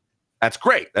up, that's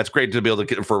great. That's great to be able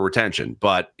to get for retention.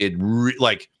 But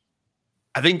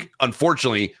I think,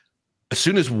 unfortunately, as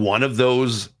soon as one of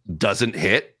those doesn't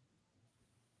hit,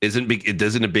 isn't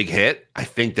a big hit, I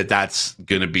think that's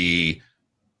going to be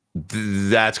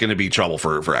trouble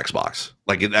for Xbox.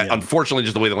 Unfortunately,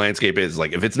 just the way the landscape is,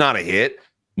 like if it's not a hit,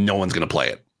 no one's going to play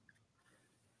it.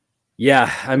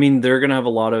 Yeah, I mean, they're going to have a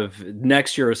lot of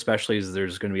next year, especially as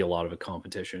there's going to be a lot of a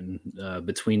competition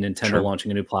between Nintendo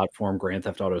launching a new platform, Grand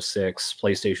Theft Auto 6,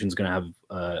 PlayStation's going to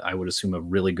have, I would assume, a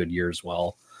really good year as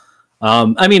well.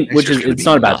 I mean, it's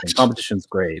not a bad thing. Competition's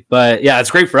great, but yeah, it's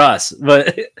great for us.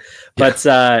 But it's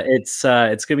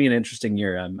gonna be an interesting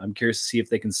year. I'm curious to see if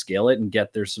they can scale it and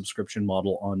get their subscription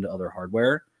model onto other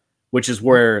hardware, which is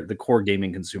where the core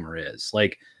gaming consumer is.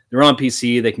 Like they're on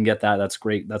PC, they can get that. That's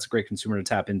great. That's a great consumer to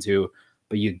tap into.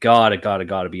 But you gotta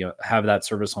have that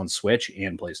service on Switch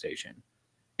and PlayStation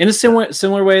in a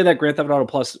similar way that Grand Theft Auto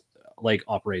Plus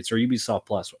operates, or Ubisoft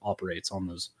Plus operates on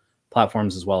those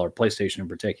platforms as well, or PlayStation in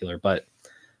particular. But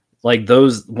like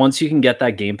those, once you can get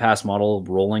that Game Pass model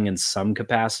rolling in some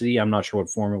capacity, I'm not sure what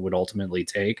form it would ultimately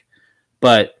take,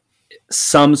 but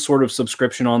some sort of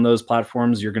subscription on those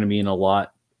platforms, you're going to be in a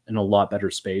lot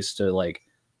better space to like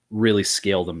really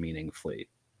scale them meaningfully.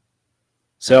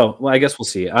 So I guess we'll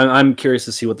see. I'm curious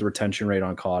to see what the retention rate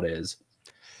on COD is.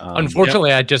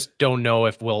 Unfortunately, I just don't know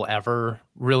if we'll ever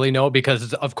really know,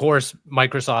 because of course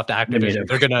Microsoft, Activision,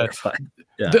 they're gonna,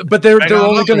 but they're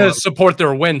only gonna support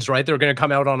their wins, right? They're gonna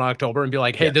come out on October and be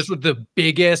like, "Hey, this was the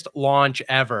biggest launch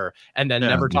ever," and then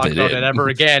never talk about it ever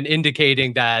again,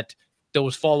 indicating that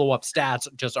those follow-up stats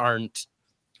just aren't.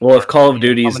 Well, if Call of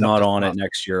Duty is not on it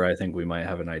next year, I think we might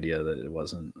have an idea that it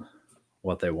wasn't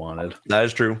what they wanted. That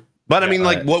is true, but I mean,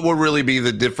 what would really be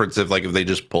the difference if they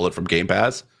just pull it from Game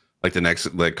Pass? Like the next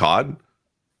COD,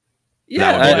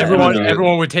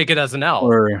 everyone would take it as an L,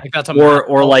 or that's an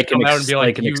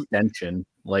extension,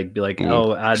 like be like,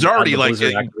 oh, add already like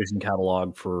the Activision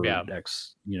catalog for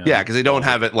X, because they don't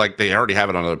have it, like they already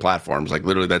have it on other platforms. Like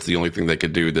literally, that's the only thing they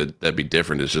could do that'd be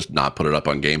different is just not put it up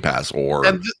on Game Pass or.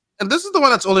 And this is the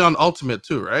one that's only on Ultimate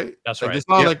too, right? That's right. It's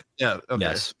not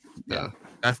yes,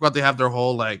 I forgot they have their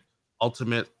whole like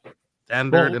Ultimate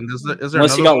standard, and is there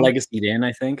unless you got Legacy in,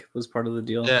 I think was part of the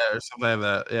deal. Yeah, or something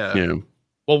like that. Yeah.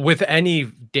 Well, with any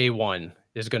day one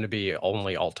is going to be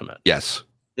only Ultimate. Yes.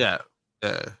 Yeah.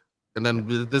 And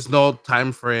then there's no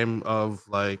time frame of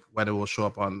like when it will show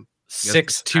up on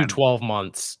 6 to 12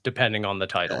 months, depending on the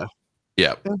title.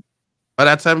 Yeah. By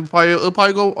that time, it'll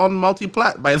probably go on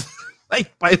multi-plat by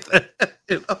then,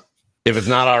 If it's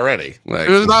not already. If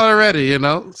it's not already,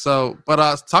 So,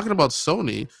 but talking about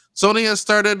Sony has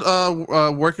started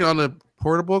working on a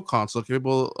portable console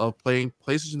capable of playing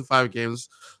PlayStation 5 games,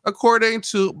 according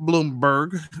to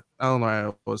Bloomberg. I don't know why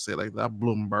I always say it like that.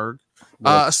 Bloomberg.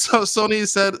 So Sony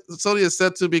is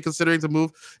said to be considering to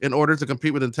move in order to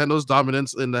compete with Nintendo's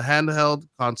dominance in the handheld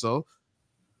console.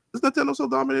 Is Nintendo still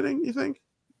dominating, you think?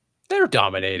 They're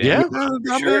dominating. Yeah,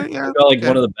 sure. Like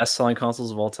one of the best-selling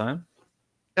consoles of all time.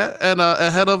 Yeah, and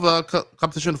ahead of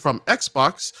competition from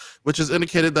Xbox, which has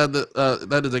indicated that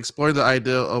that is exploring the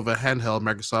idea of a handheld.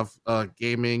 Microsoft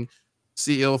gaming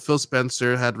CEO Phil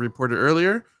Spencer had reported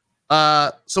earlier.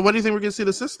 So when do you think we're going to see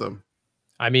the system?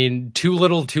 I mean, too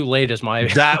little, too late is my.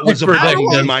 That was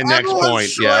my next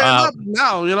point. Yeah,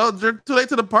 now they're too late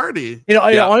to the party.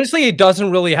 Honestly, it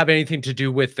doesn't really have anything to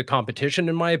do with the competition,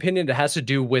 in my opinion. It has to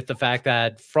do with the fact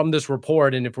that from this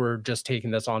report, and if we're just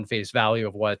taking this on face value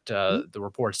of what the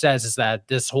report says, is that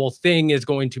this whole thing is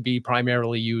going to be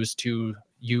primarily used to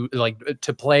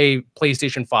play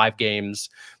PlayStation 5 games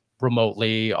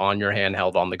remotely on your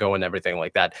handheld on the go and everything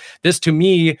like that. This to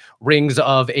me rings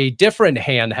of a different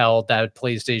handheld that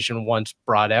PlayStation once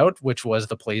brought out, which was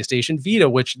the PlayStation Vita,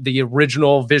 which the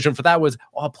original vision for that was,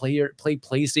 play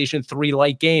PlayStation 3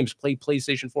 like games, play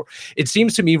PlayStation 4. It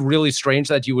seems to me really strange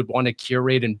that you would want to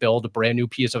curate and build a brand new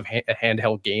piece of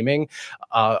handheld gaming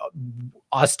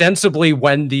ostensibly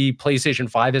when the PlayStation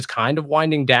 5 is kind of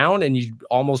winding down, and you'd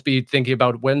almost be thinking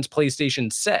about when's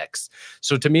PlayStation 6.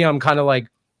 So to me, I'm kind of like,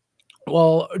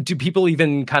 well, do people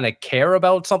even kind of care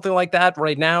about something like that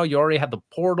right now? You already have the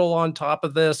Portal on top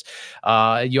of this.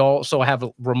 You also have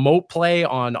remote play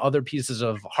on other pieces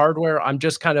of hardware. I'm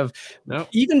just kind of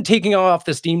even taking off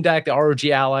the Steam Deck, the ROG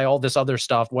Ally, all this other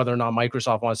stuff, whether or not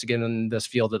Microsoft wants to get in this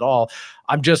field at all.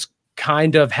 I'm just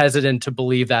kind of hesitant to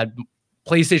believe that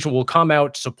PlayStation will come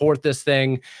out, support this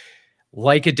thing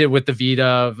like it did with the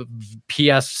Vita,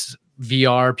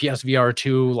 PSVR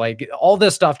 2, like all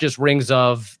this stuff just rings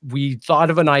of, we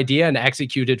thought of an idea and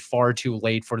executed far too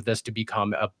late for this to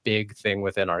become a big thing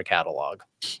within our catalog.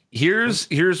 Here's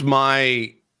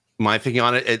my thinking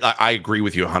on it. I agree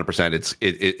with you 100%. It's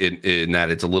in that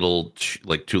it's a little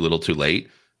too little too late.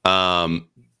 They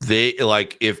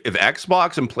if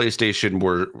Xbox and PlayStation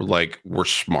were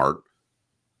smart,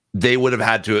 they would have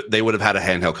had a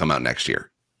handheld come out next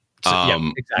year.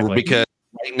 Exactly. Because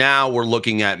right now we're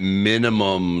looking at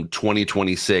minimum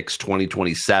 2026,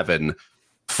 2027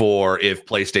 for if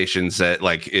PlayStation said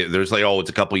there's it's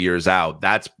a couple years out.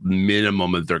 That's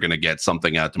minimum if they're going to get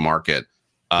something out to market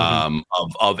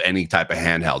of any type of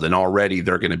handheld, and already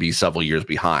they're going to be several years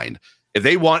behind. If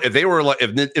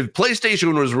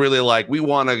PlayStation was really like, we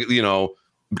want to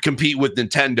compete with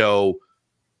Nintendo,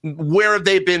 where have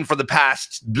they been for the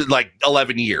past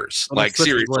 11 years?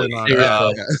 Seriously.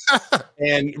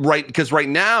 And because right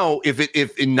now,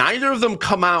 if neither of them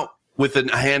come out with a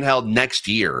handheld next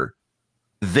year,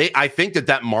 I think that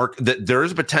there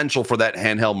is potential for that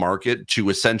handheld market to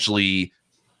essentially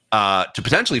fall.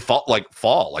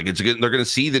 They're going to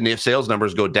see the sales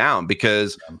numbers go down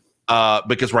because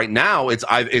right now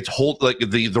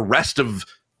the rest of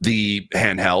the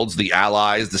handhelds, the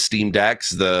Allies, the Steam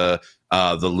Decks, the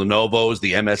Lenovo's,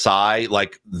 the MSI,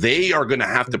 they are going to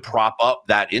have to prop up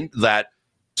that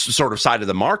sort of side of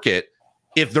the market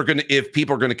if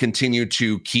people are going to continue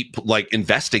to keep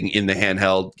investing in the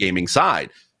handheld gaming side.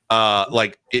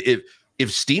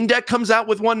 If Steam Deck comes out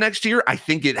with one next year, I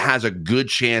think it has a good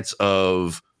chance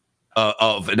of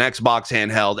an Xbox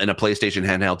handheld and a PlayStation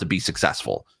handheld to be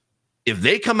successful. If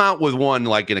they come out with one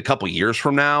in a couple years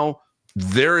from now,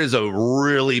 there is a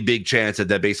really big chance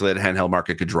that basically that handheld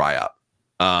market could dry up.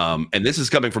 And this is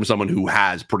coming from someone who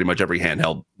has pretty much every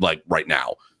handheld right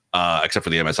now, except for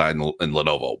the MSI and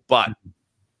Lenovo. But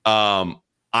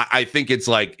I think it's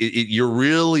you're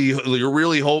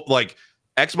really hope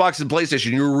Xbox and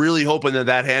PlayStation. You're really hoping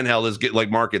that handheld is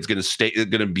market's going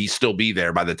to still be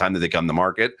there by the time that they come to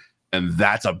market, and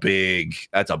that's a big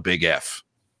if.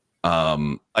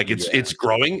 It's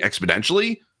growing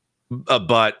exponentially.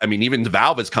 But I mean, even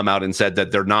Valve has come out and said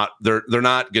that they're not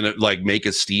gonna make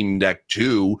a Steam Deck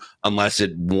 2 unless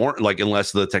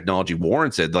the technology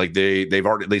warrants it.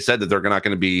 They said that they're not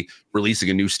going to be releasing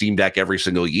a new Steam Deck every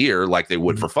single year like they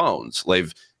would for phones.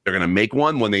 They're going to make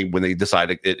one when they decide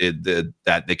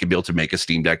that they can be able to make a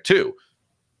Steam Deck 2.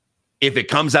 If it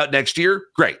comes out next year,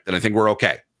 great. Then I think we're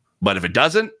okay. But if it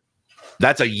doesn't,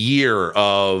 that's a year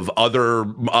of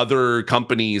other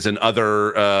companies and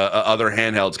other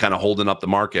handhelds kind of holding up the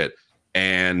market.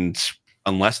 And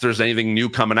unless there's anything new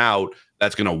coming out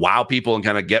that's going to wow people and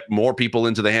kind of get more people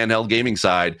into the handheld gaming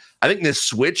side, I think this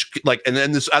Switch,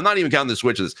 I'm not even counting the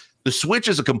Switches. The Switch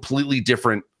is a completely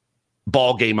different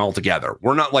ball game altogether.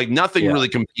 We're not nothing really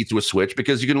competes with Switch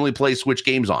because you can only play Switch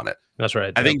games on it. That's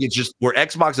right. I think it's just where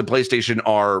Xbox and PlayStation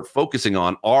are focusing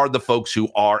on are the folks who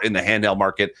are in the handheld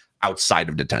market outside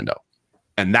of Nintendo.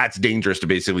 And that's dangerous to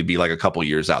basically be a couple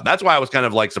years out. That's why I was kind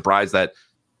of surprised that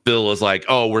Bill was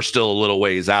oh, we're still a little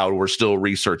ways out. We're still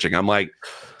researching. I'm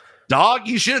dog.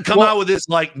 You should have come out with this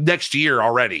like next year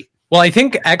already. Well, I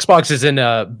think Xbox is in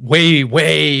a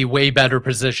way better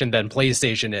position than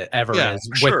PlayStation ever is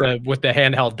with the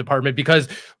handheld department, because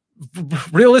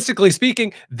realistically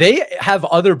speaking, they have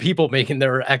other people making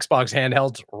their Xbox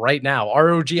handhelds right now.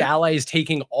 ROG Ally is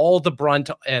taking all the brunt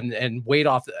and weight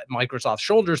off Microsoft's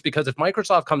shoulders, because if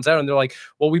Microsoft comes out and they're like,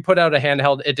 well, we put out a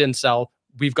handheld, it didn't sell,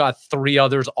 we've got 3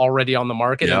 others already on the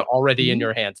market and already in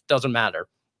your hands, doesn't matter.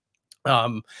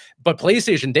 But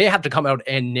PlayStation, they have to come out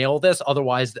and nail this.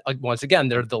 Otherwise, once again,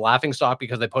 they're the laughing stock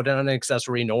because they put in an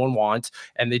accessory no one wants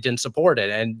and they didn't support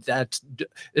it. And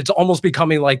it's almost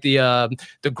becoming like the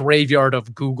graveyard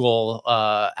of Google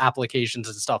applications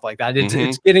and stuff like that.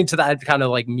 It's getting to that kind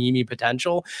of like meme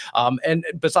potential. And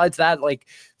besides that, like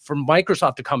for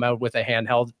Microsoft to come out with a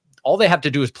handheld, all they have to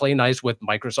do is play nice with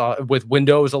Microsoft, with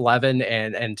Windows 11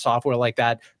 and software like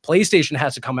that. PlayStation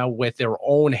has to come out with their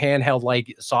own handheld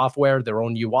like software, their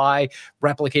own UI,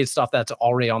 replicate stuff that's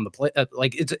already on the play.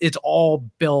 Like it's all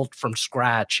built from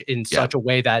scratch in such a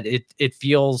way that it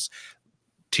feels,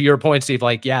 to your point, Steve,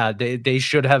 like, yeah, they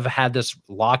should have had this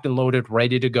locked and loaded,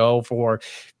 ready to go for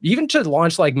even to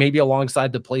launch, like maybe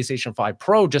alongside the PlayStation 5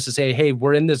 Pro, just to say, hey,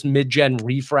 we're in this mid-gen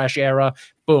refresh era.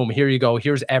 Boom, here you go.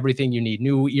 Here's everything you need.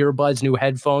 New earbuds, new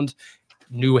headphones,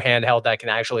 new handheld that can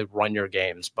actually run your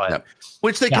games. But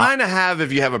which they kind of have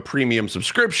if you have a premium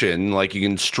subscription, like you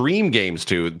can stream games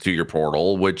to your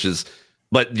portal, which is,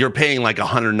 but you're paying like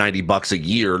 $190 a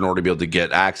year in order to be able to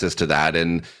get access to that.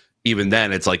 And even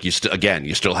then, it's like you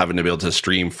still having to be able to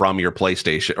stream from your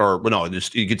PlayStation, or no,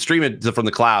 you could stream it from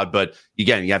the cloud, but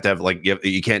again, you have to have like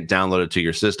you can't download it to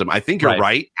your system. I think you're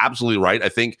right, absolutely right. I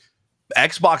think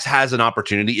Xbox has an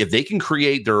opportunity if they can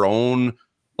create their own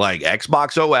like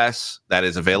Xbox OS that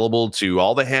is available to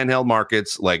all the handheld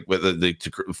markets, like with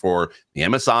for the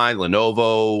MSI,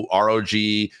 Lenovo,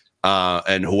 ROG,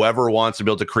 and whoever wants to be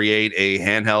able to create a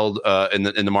handheld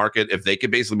in the market. If they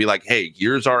could basically be like, hey,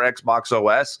 here's our Xbox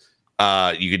OS.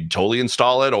 You could totally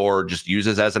install it or just use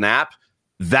it as an app.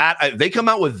 That they come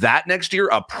out with that next year,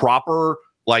 a proper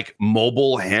like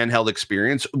mobile handheld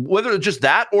experience, whether it's just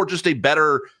that or just a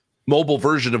better mobile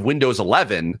version of Windows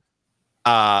 11.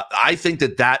 I think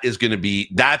that is going to be,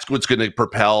 that's what's going to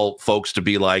propel folks to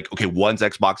be like, okay, once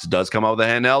Xbox does come out with a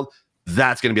handheld,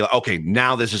 that's going to be like, okay,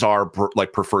 now this is our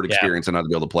preferred experience and how to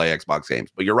be able to play Xbox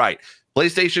games. But you're right,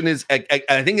 PlayStation is,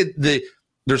 I think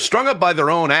they're strung up by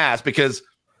their own ass, because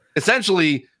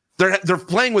essentially they're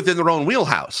playing within their own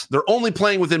wheelhouse. They're only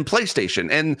playing within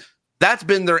PlayStation, and that's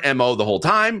been their MO the whole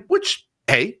time. Which,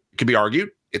 hey, it could be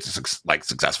argued it's like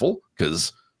successful,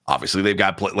 because obviously they've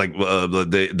got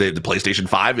the PlayStation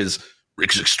 5 is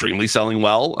extremely selling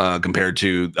well compared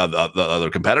to the other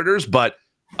competitors, but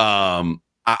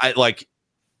I like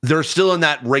they're still in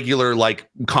that regular like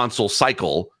console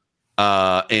cycle.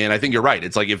 And I think you're right.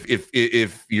 It's like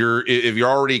if you're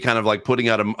already kind of like putting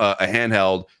out a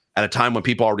handheld at a time when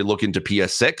people already look into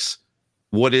PS6,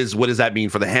 what does that mean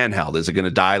for the handheld? Is it going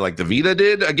to die like the Vita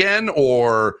did again,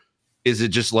 or is it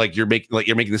just like you're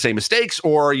making the same mistakes,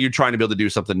 or are you trying to be able to do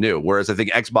something new? Whereas I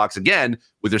think Xbox, again,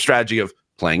 with their strategy of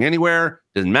playing anywhere,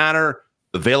 doesn't matter,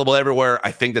 available everywhere,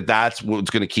 I think that's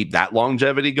what's going to keep that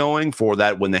longevity going for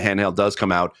that. When the handheld does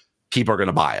come out, people are going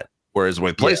to buy it. Whereas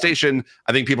with PlayStation,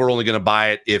 I think people are only going to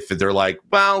buy it if they're like,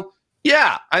 well,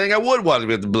 yeah, I think I would want to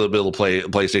be able to play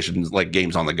PlayStation like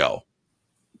games on the go.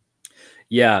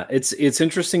 Yeah, it's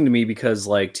interesting to me because,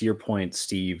 like, to your point,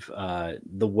 Steve,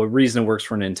 the reason it works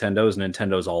for Nintendo is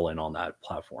Nintendo's all in on that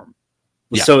platform.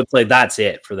 Yeah. So it's like that's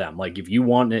it for them. Like if you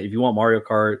want Mario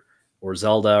Kart or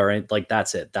Zelda or anything, like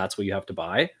that's it. That's what you have to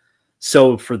buy.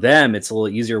 So for them, it's a little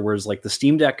easier. Whereas like the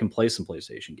Steam Deck can play some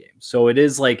PlayStation games, so it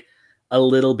is like a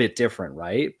little bit different,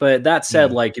 right? But that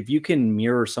said, like if you can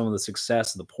mirror some of the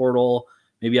success of the Portal,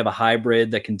 maybe you have a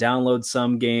hybrid that can download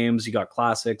some games. You got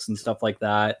classics and stuff like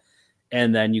that.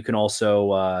 And then you can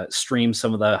also stream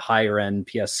some of the higher end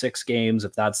PS6 games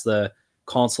if that's the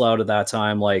console out at that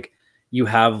time. Like you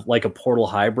have like a Portal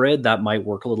hybrid that might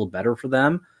work a little better for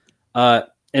them. And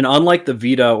unlike the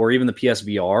Vita or even the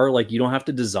PSVR, like you don't have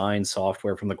to design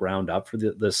software from the ground up for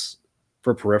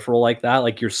for peripheral like that.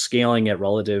 Like you're scaling it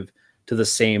relative to the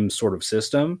same sort of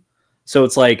system. So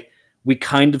it's like we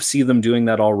kind of see them doing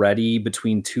that already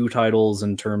between two titles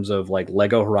in terms of like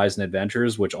Lego Horizon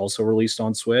Adventures, which also released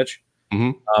on Switch.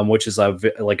 Which is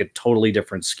like a totally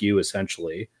different SKU.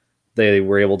 Essentially, they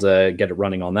were able to get it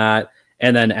running on that,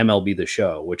 and then MLB The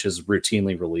Show, which is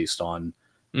routinely released on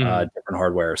different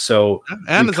hardware. So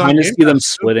we kind of see them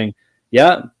splitting.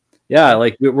 Yeah.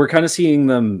 Like we're kind of seeing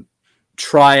them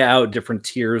try out different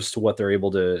tiers to what they're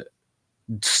able to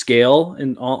scale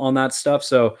on that stuff.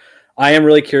 So I am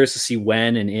really curious to see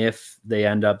when and if they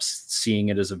end up seeing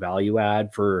it as a value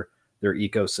add for their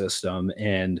ecosystem,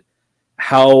 and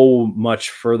how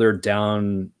much further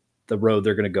down the road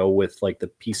they're going to go with like the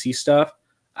PC stuff.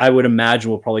 I would imagine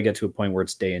we'll probably get to a point where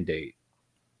it's day and date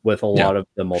with a lot of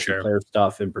the multiplayer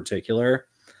stuff in particular.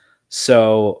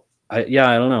 So I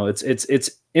don't know. It's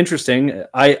interesting.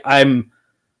 I'm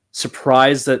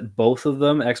surprised that both of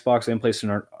them, Xbox and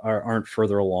PlayStation, aren't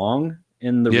further along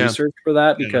in the research for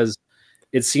that, because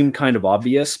it seemed kind of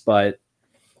obvious. But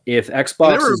if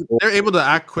Xbox they're able to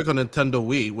act quick on Nintendo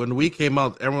Wii. When Wii came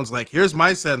out, everyone's like, "Here's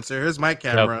my sensor, here's my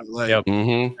camera," like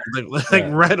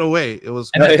right away. It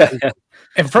was.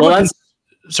 And from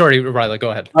sorry, Riley, go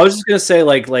ahead. I was just gonna say,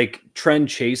 like trend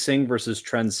chasing versus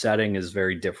trend setting is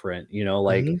very different. You know,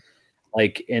 like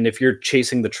and if you're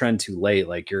chasing the trend too late,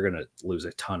 like you're gonna lose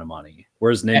a ton of money.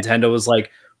 Whereas Nintendo was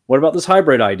like, "What about this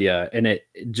hybrid idea?" And it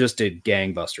just did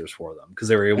gangbusters for them, because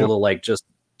they were able to like just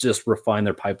refine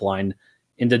their pipeline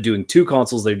into doing 2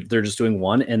 consoles. They're just doing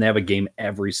 1, and they have a game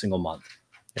every single month.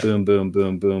 Boom, boom,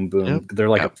 boom, boom, boom. They're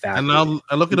like a factory. And now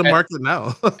I look at the market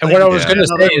now. And what I was going to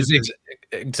say is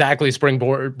exactly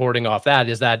springboarding off that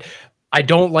is that I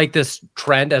don't like this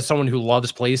trend, as someone who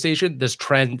loves PlayStation, this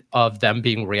trend of them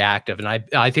being reactive. And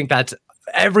I think that's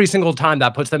every single time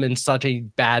that puts them in such a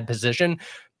bad position.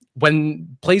 When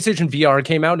PlayStation VR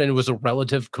came out and it was a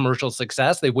relative commercial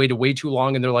success, they waited way too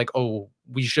long, and they're like, "Oh,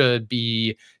 we should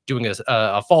be doing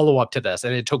a follow-up to this."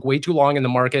 And it took way too long, and the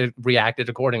market reacted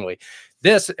accordingly.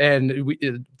 This, and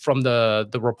from the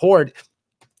report,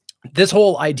 this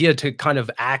whole idea to kind of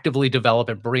actively develop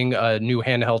and bring a new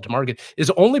handheld to market is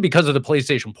only because of the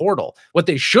PlayStation Portal. What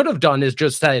they should have done is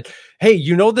just said, "Hey,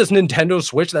 you know this Nintendo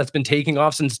Switch that's been taking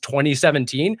off since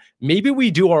 2017? Maybe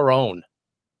we do our own.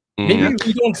 Maybe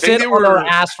we don't sit on our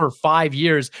ass for 5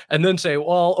 years and then say,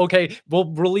 well, okay,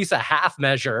 we'll release a half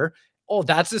measure. Oh,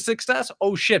 that's a success.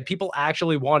 Oh shit, people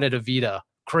actually wanted a Vita.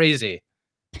 Crazy,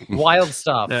 wild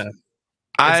stuff."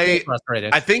 I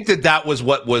think that was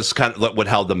what was kind of what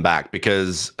held them back,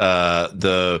 because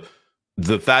the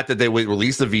fact that they would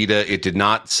release the Vita, it did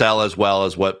not sell as well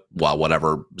as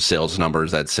whatever sales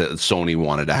numbers that Sony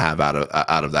wanted to have out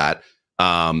of that.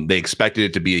 They expected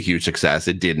it to be a huge success.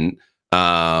 It didn't.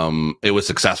 It was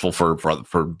successful for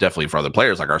definitely for other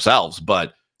players like ourselves,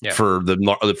 but for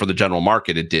the general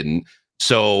market, it didn't.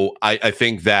 So I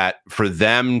think that for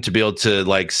them to be able to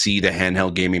like see the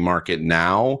handheld gaming market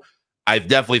now, I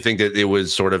definitely think that it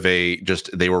was sort of they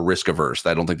were risk averse.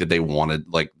 I don't think that they wanted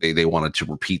they wanted to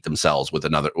repeat themselves with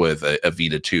a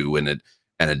Vita 2 and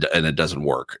it doesn't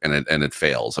work and it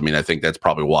fails. I mean, I think that's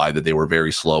probably why that they were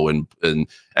very slow and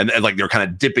like they're kind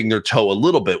of dipping their toe a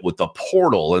little bit with the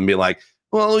Portal and be like,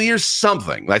 well, here's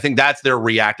something. I think that's their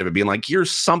reactive of being like,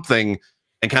 here's something,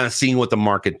 and kind of seeing what the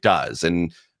market does.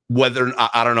 And whether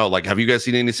I don't know, like, have you guys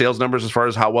seen any sales numbers as far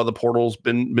as how well the Portal's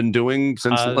been doing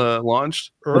since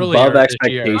launched? Above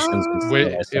expectations.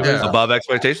 Above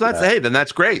expectations. Then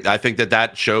that's great. I think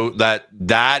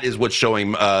that is what's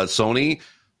showing Sony.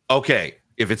 Okay,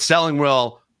 if it's selling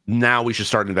well, now we should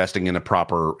start investing in a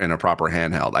proper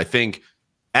handheld. I think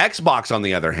Xbox, on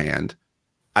the other hand,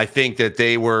 I think that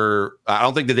I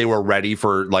don't think that they were ready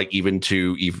for like even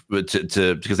to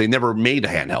because they never made a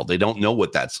handheld. They don't know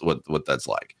what that's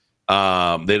like.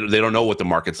 They don't know what the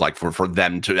market's like for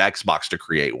them to Xbox to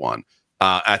create one.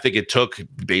 I think it took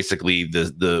basically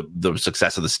the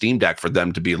success of the Steam Deck for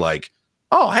them to be like,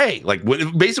 oh, hey, like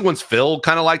basically once Phil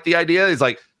kind of liked the idea, he's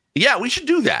like, yeah, we should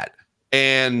do that.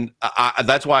 And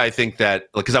that's why I think that,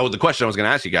 because that was the question I was going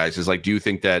to ask you guys is like, what do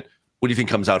you think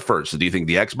comes out first? So do you think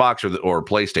the Xbox or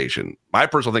PlayStation? My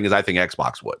personal thing is I think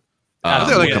Xbox would. I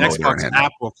think like an Xbox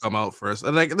app will come out first.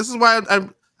 And like this is why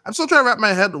I'm still trying to wrap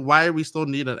my head why we still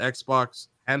need an Xbox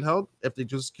handheld if they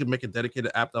just can make a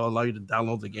dedicated app that will allow you to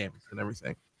download the games and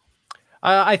everything.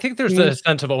 I think there's a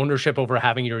sense of ownership over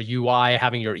having your UI,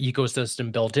 having your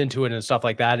ecosystem built into it and stuff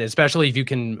like that, especially if you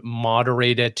can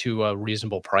moderate it to a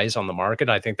reasonable price on the market.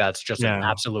 I think that's just an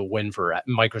absolute win for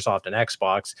Microsoft and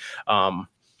Xbox.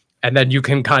 And then you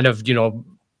can kind of,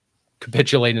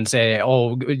 capitulate and say,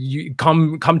 oh, you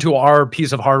come to our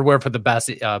piece of hardware for the best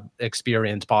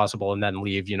experience possible, and then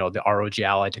leave, the ROG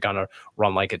Ally to kind of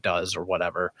run like it does or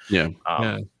whatever.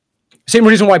 Same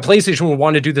reason why PlayStation would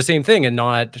want to do the same thing and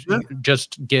not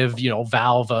just give,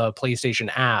 Valve a PlayStation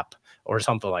app or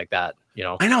something like that.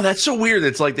 I know, that's so weird.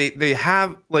 It's like they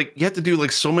have like, you have to do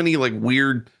like so many like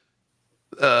weird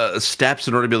steps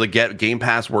in order to be able to get Game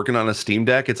Pass working on a Steam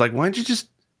Deck. It's like, why don't you just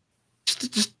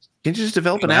can't you just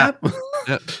develop an app?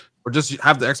 Or just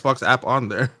have the Xbox app on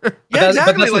there. Yeah,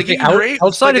 exactly. Like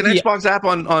outside of the Xbox app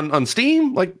on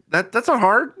Steam, like that's not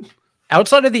hard.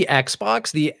 outside of the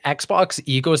Xbox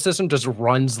ecosystem just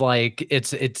runs like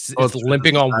it's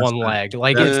limping on one leg.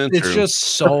 Like it's just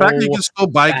so. The fact that you can still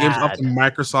buy games bad. off the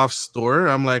Microsoft Store,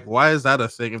 I'm like, why is that a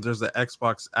thing if there's an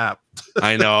Xbox app?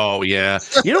 I know, yeah.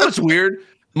 You know what's weird?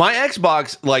 My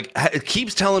Xbox it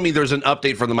keeps telling me there's an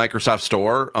update from the Microsoft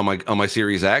Store on my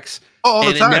Series X. Oh,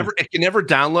 and it can never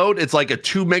download. It's like a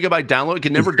 2 megabyte download. It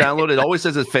can never download. It always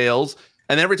says it fails.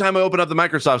 And every time I open up the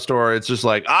Microsoft Store, it's just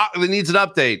like, it needs an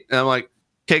update. And I'm like,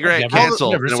 okay, great,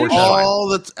 cancel. Every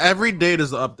day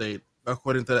there's an update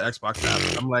according to the Xbox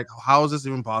app. I'm like, how is this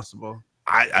even possible?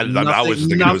 I was just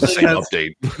thinking it was the same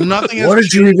update. Nothing. What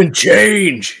did you even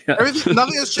change?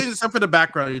 Nothing has changed except for the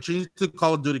background. You changed to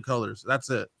Call of Duty colors. That's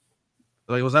it.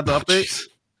 Like, was that the update?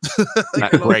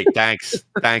 Great, thanks,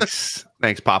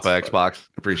 Papa Xbox.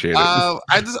 Appreciate it. I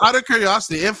just out of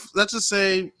curiosity, if let's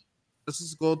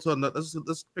just go to another.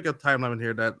 Let's pick a timeline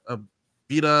here that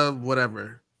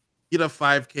Vita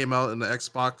 5 came out and the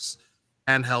Xbox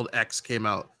Handheld X came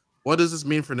out. What does this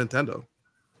mean for Nintendo?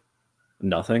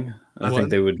 Nothing. I think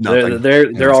they would.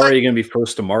 They're already going to be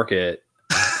first to market.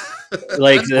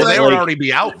 Like they would already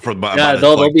be out for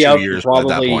they'll be out for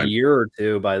probably a year or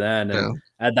two by then. And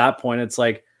at that point, it's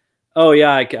like, oh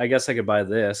yeah, I guess I could buy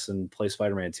this and play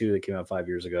Spider-Man 2 that came out 5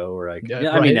 years ago, or I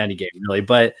mean any game really.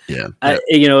 But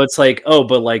it's like, oh,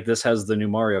 but like this has the new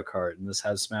Mario Kart and this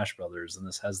has Smash Brothers and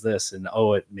this has this, and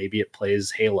maybe it plays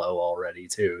Halo already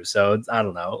too. So I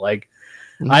don't know, like.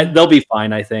 They'll be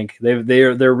fine. I think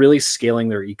they're really scaling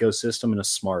their ecosystem in a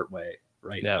smart way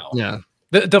right now. Yeah,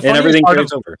 the funniest part of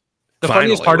the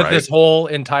funniest part of this whole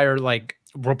entire like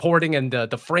reporting and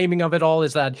the framing of it all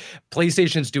is that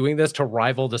PlayStation's doing this to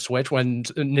rival the Switch when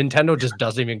Nintendo just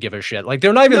doesn't even give a shit. Like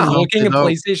they're not even looking in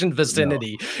PlayStation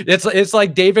vicinity. No. It's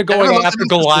like David going after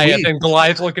Goliath and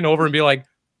Goliath looking over and be like,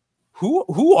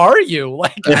 Who are you?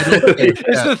 Like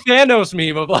it's the Thanos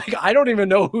meme of like, I don't even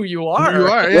know who you are. You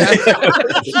are, yeah.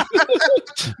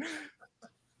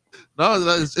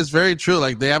 No, it's very true.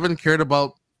 Like they haven't cared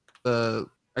about the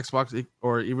Xbox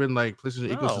or even like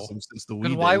PlayStation ecosystem since the Wii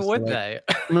days. Why would they?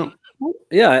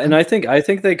 Yeah, and I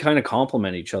think they kind of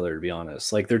complement each other, to be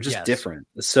honest. Like they're just different.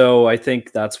 So I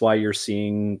think that's why you're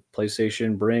seeing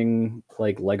PlayStation bring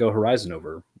like Lego Horizon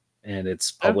over. And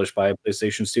it's published by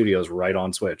PlayStation Studios right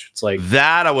on Switch. It's like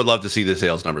that. I would love to see the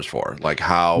sales numbers for like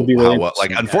how like.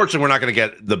 Unfortunately, we're not going to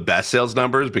get the best sales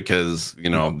numbers because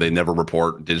they never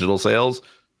report digital sales.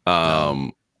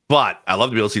 But I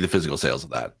love to be able to see the physical sales of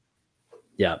that.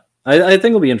 Yeah, I think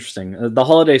it'll be interesting. The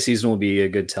holiday season will be a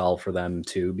good tell for them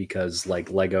too, because like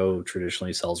Lego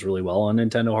traditionally sells really well on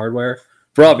Nintendo hardware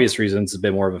for obvious reasons. It's a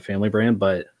bit more of a family brand,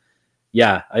 but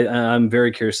yeah, I'm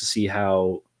very curious to see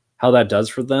how that does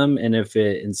for them, and if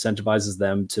it incentivizes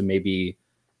them to maybe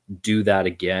do that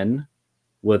again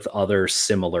with other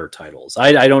similar titles.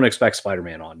 I don't expect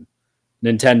Spider-Man on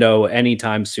Nintendo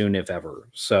anytime soon, if ever.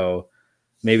 So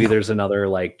maybe there's another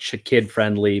like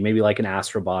kid-friendly, maybe like an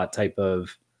Astrobot type of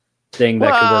thing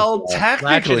that could work. Well,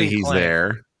 technically he's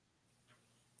there.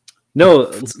 No,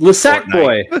 Lissac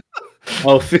Boy.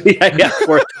 For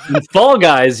Fall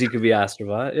Guys, you could be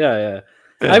Astrobot. Yeah.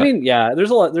 I mean,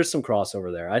 there's some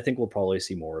crossover there. I think we'll probably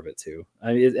see more of it too.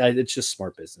 I mean, it's just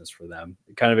smart business for them.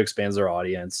 It kind of expands their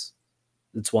audience.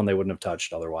 It's one they wouldn't have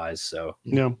touched otherwise. So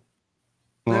well,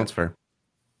 that's fair.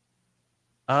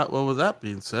 Well, with that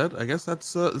being said, I guess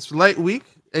that's it's light week.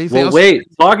 Anything else? Wait,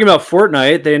 talking about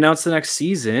Fortnite, they announced the next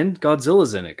season.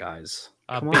 Godzilla's in it, guys.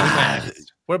 Baymax.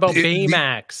 What about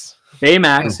Baymax?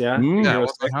 Baymax, yeah.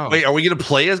 Wait, are we going to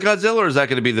play as Godzilla, or is that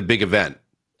going to be the big event?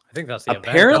 I think that's the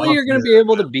Apparently event. You're going to be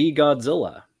able to be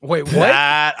Godzilla. Wait, what?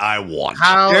 That I want.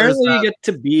 Apparently you get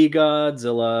to be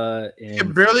Godzilla. You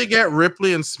can barely get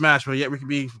Ripley in Smash, but yet we can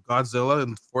be Godzilla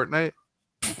in Fortnite.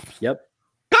 Yep.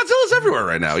 Godzilla's everywhere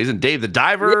right now. He's in Dave the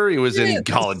Diver. He was in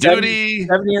Call of Duty.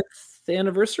 70th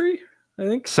anniversary, I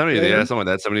think. 70th, yeah, something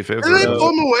like that. 75th. Did they pull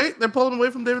him away? They're pulling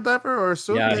away from David Diver, or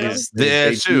soon? Yeah,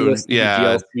 soon.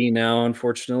 Yeah. DLC now,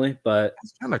 unfortunately, but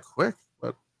it's kind of quick.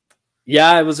 But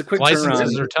yeah, it was a quick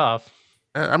licenses turnaround. are tough.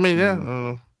 I mean,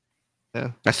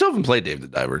 yeah. I still haven't played Dave the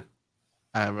Diver.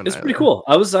 I haven't. It's pretty cool.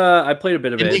 I played a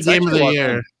bit of it. Indie game of the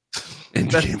year.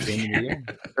 That's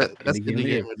indie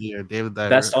game of the year. David Diver.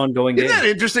 Best ongoing game. Isn't that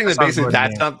interesting that basically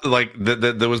that's not like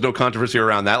there was no controversy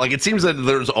around that? Like it seems that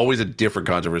there's always a different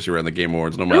controversy around the Game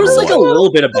Awards, no matter what. There was like a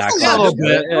little bit of backlash.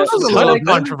 There was a little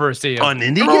controversy on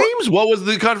indie games. What was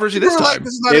the controversy this time?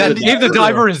 Dave the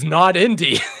Diver is not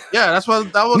indie. Yeah, that's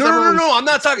what that was. No. I'm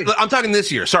not talking. I'm talking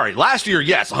this year. Sorry, last year.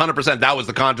 Yes, 100%. That was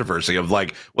the controversy of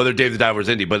like whether Dave the Diver is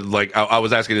indie. But like I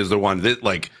was asking, is there one that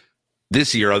like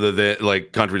this year other than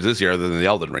like controversy this year other than the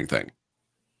Elden Ring thing?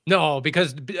 No,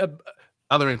 because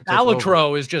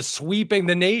Balatro is just sweeping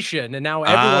the nation, and now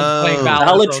everyone's playing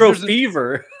Balatro.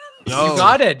 Fever. You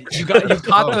got it. You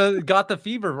got the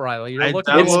fever, Riley. You're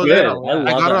looking. It's good.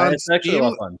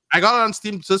 I got it on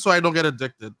Steam just so I don't get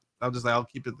addicted. I'm just like, I'll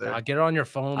keep it there. Get it on your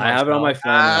phone. I have it on my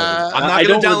phone. I'm not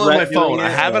going to download my phone. I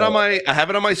have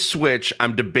it on my Switch.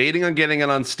 I'm debating on getting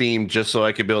it on Steam just so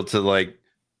I could be able to like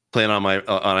play it on my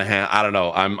on a hand. I don't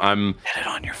know. I'm get it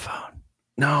on your phone.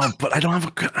 No, but I don't have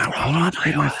a good. I want to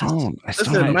upgrade my phone. I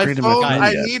still haven't upgraded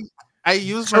my phone. I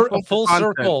use my phone full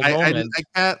circle moment. I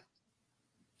can't.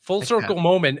 Full circle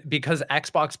moment because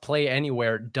Xbox Play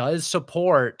Anywhere does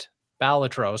support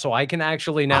Balatro, so I can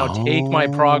actually now take my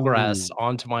progress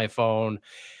onto my phone.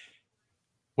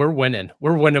 We're winning.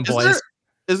 We're winning, boys.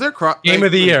 Is there game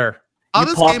of the year?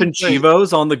 You popping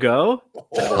Chivos on the go?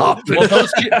 Well,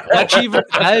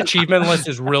 that achievement list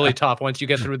is really tough once you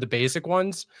get through the basic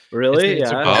ones. Really?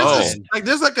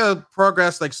 There's like a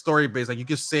progress like story based. Like you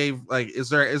can save. Like is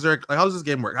there like how does this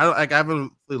game work? I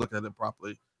haven't really looked at it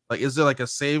properly. Like, is there like a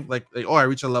save? Like, oh, I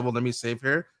reach a level, let me save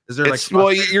here. Is there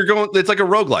you're going. It's like a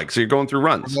roguelike, so you're going through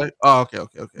runs. Okay.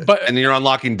 But and you're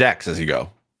unlocking decks as you go.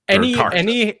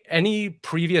 Any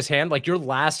previous hand, like your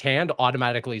last hand,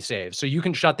 automatically saves. So you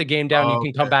can shut the game down. You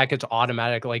can come back. It's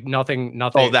automatic. Like nothing.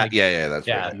 Oh, that like, that's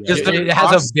right. It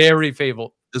has a very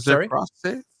favorable. Is there cross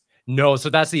save? No, so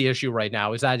that's the issue right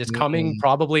now. Is that it's coming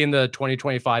probably in the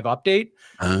 2025 update.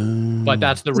 But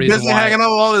that's the reason why. Hanging out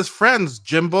with all his friends,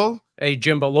 Jimbo. Hey,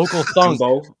 Jimbo, local thunk.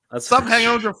 Stop hanging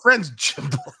out with your friends,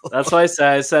 Jimbo. That's why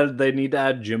I said they need to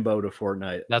add Jimbo to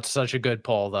Fortnite. That's such a good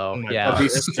poll, though. That'd be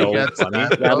so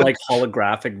funny. They had like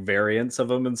holographic variants of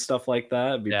them and stuff like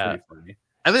that. It'd be pretty funny.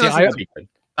 I think that'd be good.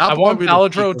 I want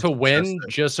Balatro to win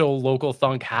just so local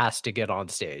thunk has to get on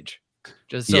stage.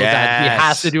 Just so that he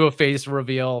has to do a face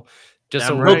reveal. Just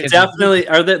so definitely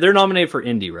they're nominated for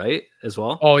indie, right? As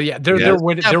well. Oh yeah, they're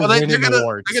winning. They're winning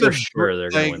awards. For sure, they're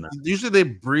gonna win that. Usually they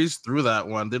breeze through that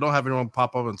one. They don't have anyone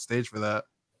pop up on stage for that.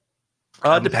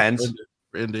 Depends.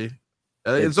 For indie,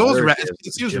 it's always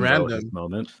it seems random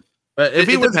moment. But if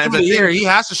he wins the year, he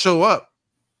has to show up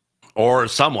or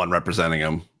someone representing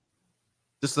him.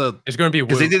 It's going to be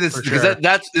because they did this because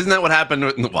isn't that what happened?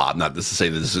 Well, I'm not this to say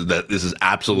this is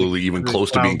absolutely even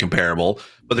close to being comparable.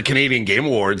 But the Canadian Game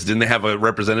Awards, didn't they have a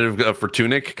representative for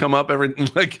Tunic come up every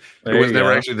like it was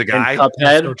never actually the guy?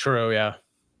 Cuphead. So true, yeah.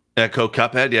 Yeah,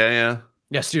 Cuphead,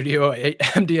 yeah. Studio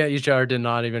MDHR did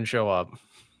not even show up.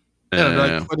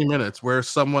 Like 20 minutes, where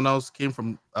someone else came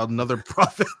from another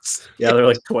province. Yeah, they're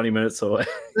like 20 minutes away.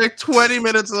 They're like 20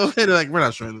 minutes away. They're like, we're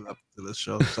not showing up to this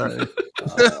show. Sorry.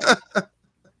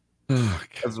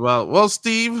 As well,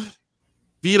 Steve,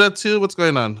 Vita 2, what's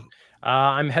going on?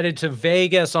 I'm headed to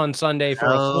Vegas on Sunday for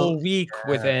a full week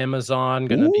with Amazon.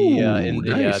 Gonna be in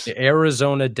the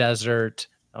Arizona desert.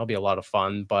 That'll be a lot of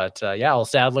fun. But I'll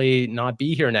sadly not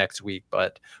be here next week.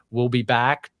 But we'll be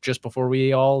back just before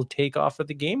we all take off for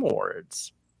the Game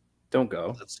Awards. Don't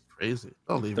go. That's crazy.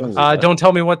 Don't leave. Don't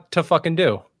tell me what to fucking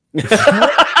do.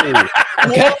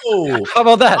 Okay. Whoa. How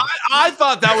about that? I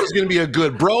thought that was going to be a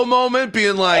good bro moment,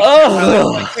 being like,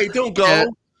 hey, don't go.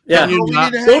 Yeah,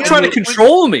 don't try to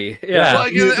control me. Yeah.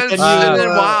 Like, and then,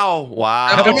 wow.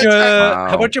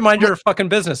 How about you mind your fucking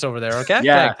business over there, okay?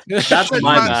 Yeah, that's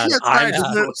my bad. I'm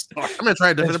going to try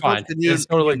a different approach. It's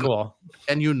totally cool.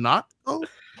 And you not go,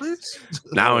 please?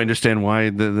 Now I understand why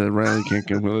the Riley can't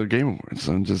get the Game Awards.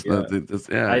 I'm just,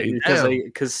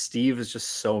 because Steve is just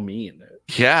so mean.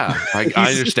 Yeah, I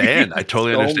understand. I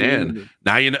totally understand. Mean.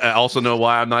 Now I also know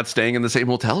why I'm not staying in the same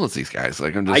hotel as these guys.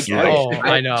 Like I'm just.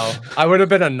 I know. I would have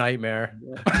been a nightmare.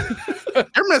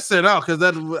 You're missing out because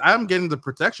then I'm getting the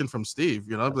protection from Steve.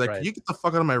 You know, like, can you get the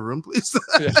fuck out of my room, please?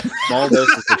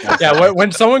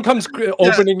 When someone comes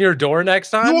opening your door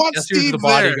next time, you want Steve the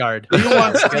bodyguard. You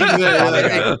want Steve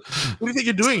there. What do you think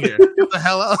you're doing here? Get the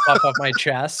hell out! Pop up my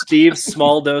chest. Steve,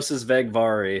 small doses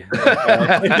Vegvari.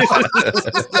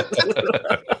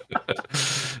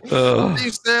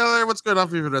 Steve Sailor, what's going on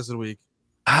for you for the rest of the week?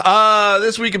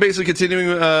 This week I'm basically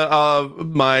continuing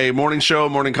my morning show,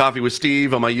 Morning Coffee with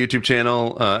Steve, on my YouTube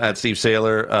channel at Steve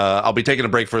Sailor. I'll be taking a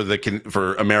break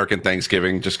for American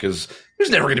Thanksgiving just because there's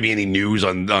never going to be any news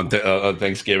on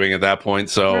Thanksgiving at that point.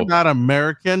 So you're not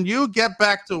American. You get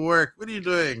back to work. What are you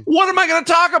doing? What am I going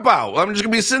to talk about? I'm just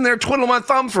going to be sitting there twiddling my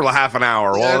thumb for half an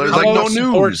hour while there's like no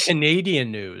news. Or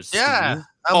Canadian news. Yeah.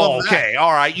 Okay,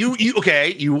 all right.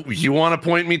 You want to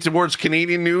point me towards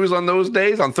Canadian news on those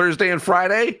days, on Thursday and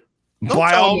Friday?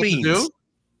 By all means.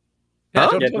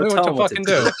 Don't tell me what to fucking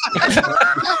do.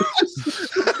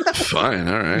 Fine,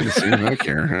 all right. See, I don't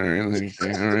care. All right,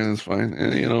 that's fine.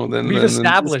 And, then we've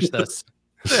established this.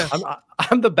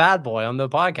 I'm the bad boy on the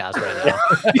podcast right now.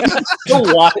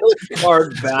 The wild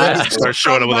card bad. Start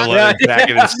showing up with a leather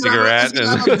jacket and cigarette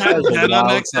and on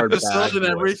next episode and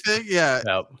everything. Yeah.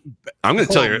 Yep. I'm gonna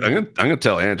tell you. I'm gonna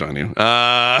tell Ange on you.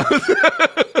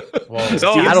 Well, Steve's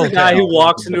the guy who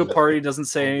walks into a party, doesn't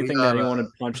say anything to anyone, and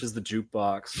punches the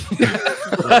jukebox.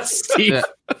 That's Steve. Yeah.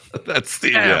 That's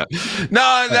Steve. Yeah.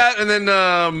 No, that and then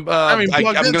I'm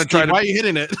gonna try to. Why are you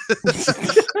hitting it?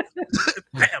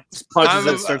 Bam. Punches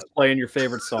it, starts playing your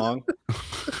favorite song.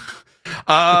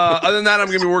 Other than that, I'm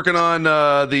going to be working on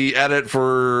the edit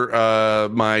for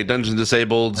my Dungeons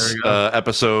Disabled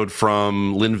episode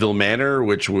from Linville Manor,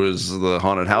 which was the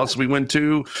haunted house we went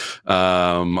to.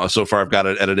 So far, I've got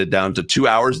it edited down to 2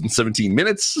 hours and 17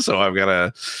 minutes. So I've got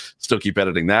to still keep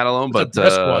editing that alone. But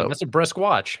that's a brisk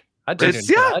watch.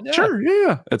 Sure,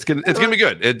 yeah. It's gonna be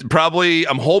good. It probably.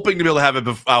 I'm hoping to be able to have it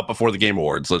out before the Game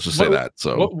Awards. Let's just say that.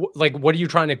 So, what are you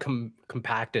trying to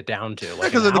compact it down to?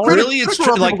 Like, it's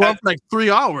like 3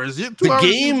 hours.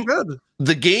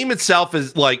 The game itself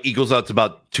is like equals out to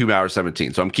about 2 hours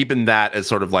 17. So I'm keeping that as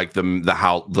sort of like the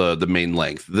main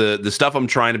length. The stuff I'm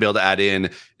trying to be able to add in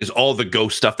is all the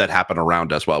ghost stuff that happened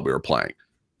around us while we were playing.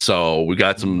 So we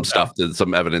got some stuff,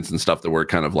 some evidence and stuff that we're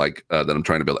kind of like that I'm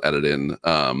trying to be able to edit in.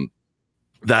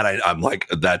 That I'm like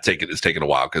that is taking a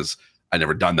while because I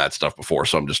never done that stuff before.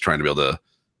 So I'm just trying to be able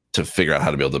to figure out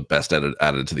how to be able to best add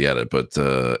it to the edit, but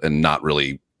and not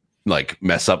really like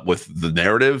mess up with the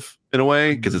narrative in a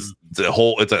way because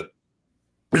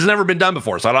it's never been done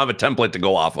before. So I don't have a template to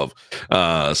go off of.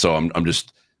 So I'm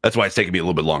just that's why it's taking me a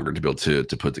little bit longer to be able to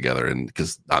put together, and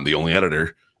because I'm the only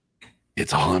editor.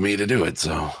 It's all on me to do it,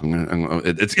 so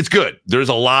it's good. There's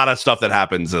a lot of stuff that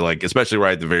happens, like especially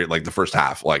right at the very the first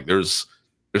half. Like there's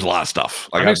a lot of stuff.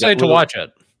 Like, I'm excited to watch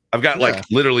it. I've got like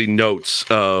literally notes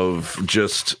of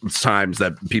just times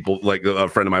that people like a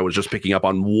friend of mine was just picking up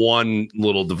on one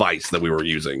little device that we were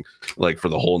using like for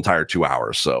the whole entire 2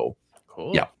 hours. So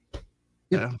cool.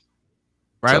 Yeah.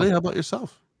 Riley, how about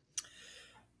yourself?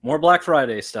 More Black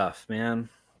Friday stuff, man.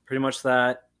 Pretty much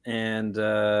that, and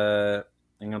I'm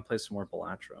gonna play some more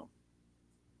Balatro.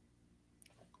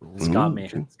 It's got me.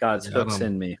 It's got its hooks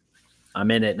in me.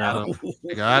 I'm in it now.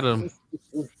 Got him.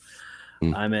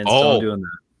 I'm in. Still doing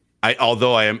that.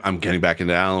 I'm getting back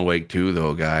into Alan Wake 2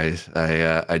 though, guys.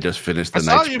 I just finished the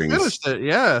Night Springs. You finished it,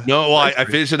 yeah. No, well, I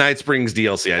finished the Night Springs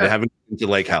DLC. I haven't been to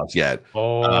Lake House yet.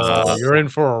 Oh, you're in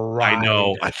for a ride. I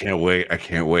know. I can't wait.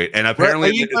 And apparently,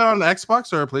 are you playing on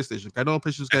Xbox or a PlayStation? I know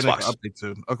PlayStation's getting an update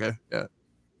soon. Okay, yeah.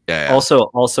 Also,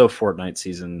 Fortnite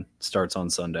season starts on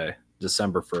Sunday,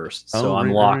 December 1st. So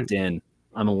I'm locked in.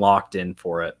 I'm locked in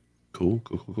for it. Cool.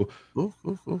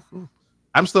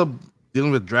 I'm still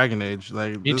dealing with Dragon Age.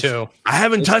 Like me too. I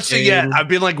haven't touched it yet. I've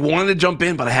been like wanting to jump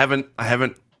in, but I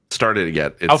haven't started it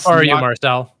yet. How far are you,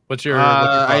 Marcel? What's your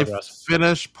progress? I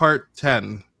finished part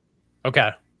 10.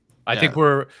 Okay. I think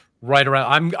we're right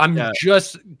around. I'm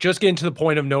just getting to the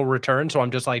point of no return, so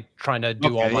I'm just like trying to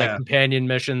do all my companion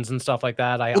missions and stuff like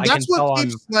that. I that's what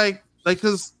keeps like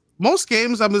because most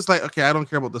games I'm just like, okay, I don't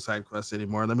care about the side quests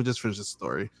anymore. Let me just finish the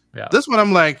story. Yeah. This one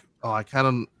I'm like, oh, I kind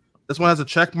of. This one has a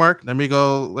check mark. Let me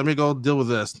go deal with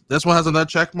this. This one has another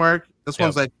check mark. This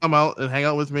one's like, come out and hang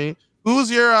out with me.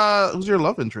 Who's your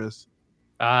love interest?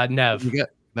 Nev. You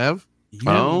get Nev?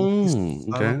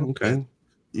 Okay.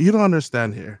 You don't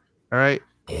understand here. All right.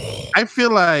 I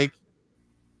feel like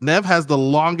Nev has the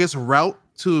longest route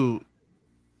to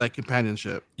like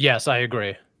companionship. Yes, I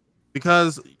agree.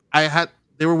 Because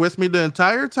they were with me the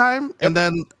entire time, and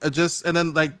then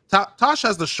like Tosh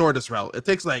has the shortest route. It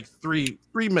takes like three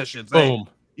missions. Boom. Like,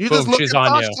 you just look at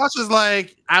Tosh. Tosh is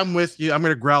like, I'm with you. I'm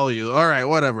gonna growl you. All right,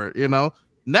 whatever. You know.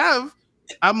 Nev,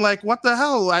 I'm like, what the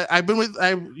hell?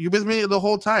 You with me the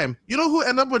whole time. You know who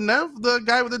ended up with Nev? The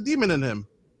guy with the demon in him.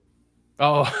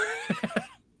 Oh.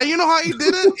 And you know how he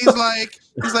did it?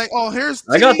 He's like, oh, here's.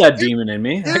 I got that demon in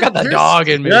me. I got that dog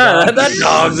in me. Yeah, that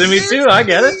dog's in me too. I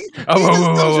get it.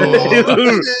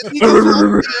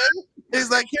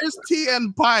 He's like, here's tea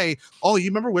and pie. Oh,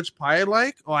 you remember which pie I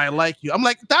like? Oh, I like you. I'm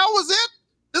like, that was it.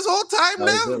 This whole time,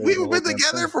 man. We've been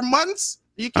together for months.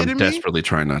 Are you kidding me? I'm desperately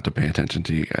trying not to pay attention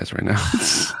to you guys right now.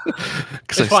 It's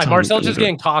fine. Marcel's just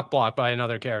getting cock blocked by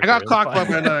another character. I got cock blocked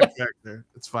by another character.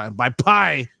 It's fine. By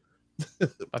pie.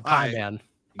 By pie, man.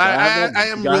 I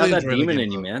am really that demon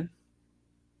in you, man.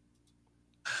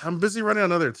 I'm busy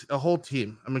running a whole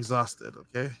team. I'm exhausted.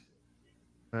 Okay.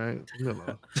 All right. I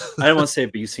don't want to say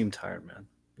it, but you seem tired, man.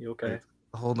 You okay?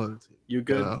 A whole nother team. You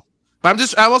good? But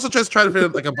I'm also just trying to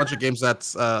fit like a bunch of games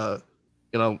that's try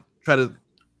to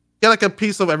get like a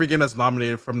piece of every game that's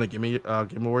nominated from the Game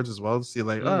Awards as well to see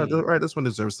like, all right, this one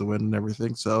deserves to win and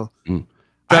everything. So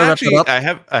I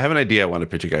have an idea I want to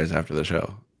pitch you guys after the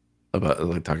show about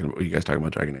like talking about you guys talking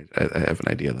about Dragon Age. I have an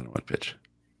idea that I want to pitch.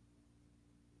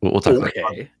 We'll talk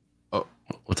later.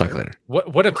 We'll talk later.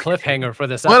 What a cliffhanger for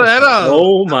this episode.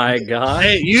 Oh my god.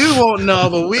 Hey, you won't know,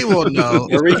 but we will know.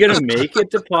 Are we gonna make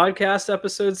it to podcast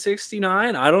episode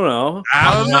 69? I don't know.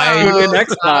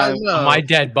 Next time. My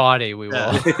dead body, we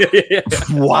will.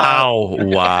 Wow.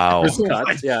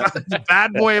 Yeah.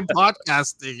 Bad boy in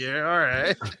podcasting here. All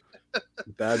right.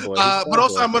 Bad boy. But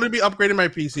also, I'm going to be upgrading my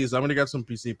PC, so I'm going to get some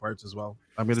PC parts as well.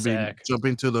 I'm going to be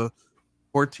jumping to the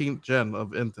 14th gen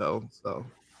of Intel, so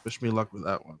wish me luck with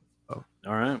that one. So.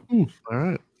 All right.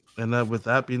 And with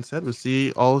that being said, we'll see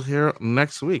you all here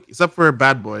next week, except for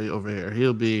Bad Boy over here.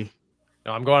 He'll be.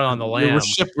 No, I'm going on the lamb. We're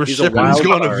shipping. He's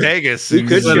going to Vegas. He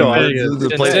could go to Vegas. The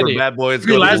place where Bad Boy is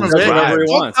going.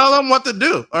 Don't tell them what to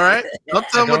do. All right. Don't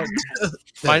tell them what to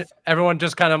do. Everyone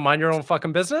just kind of mind your own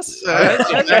fucking business.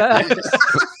 I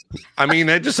mean,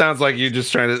 it just sounds like you're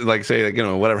just trying to like say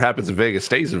that whatever happens in Vegas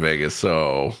stays in Vegas.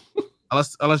 So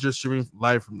unless you're streaming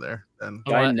live from there, then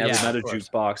guy never met a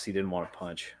jukebox he didn't want to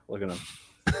punch. Look at him.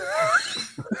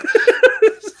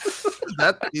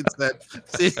 That means that.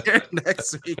 See you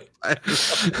next week. Bye.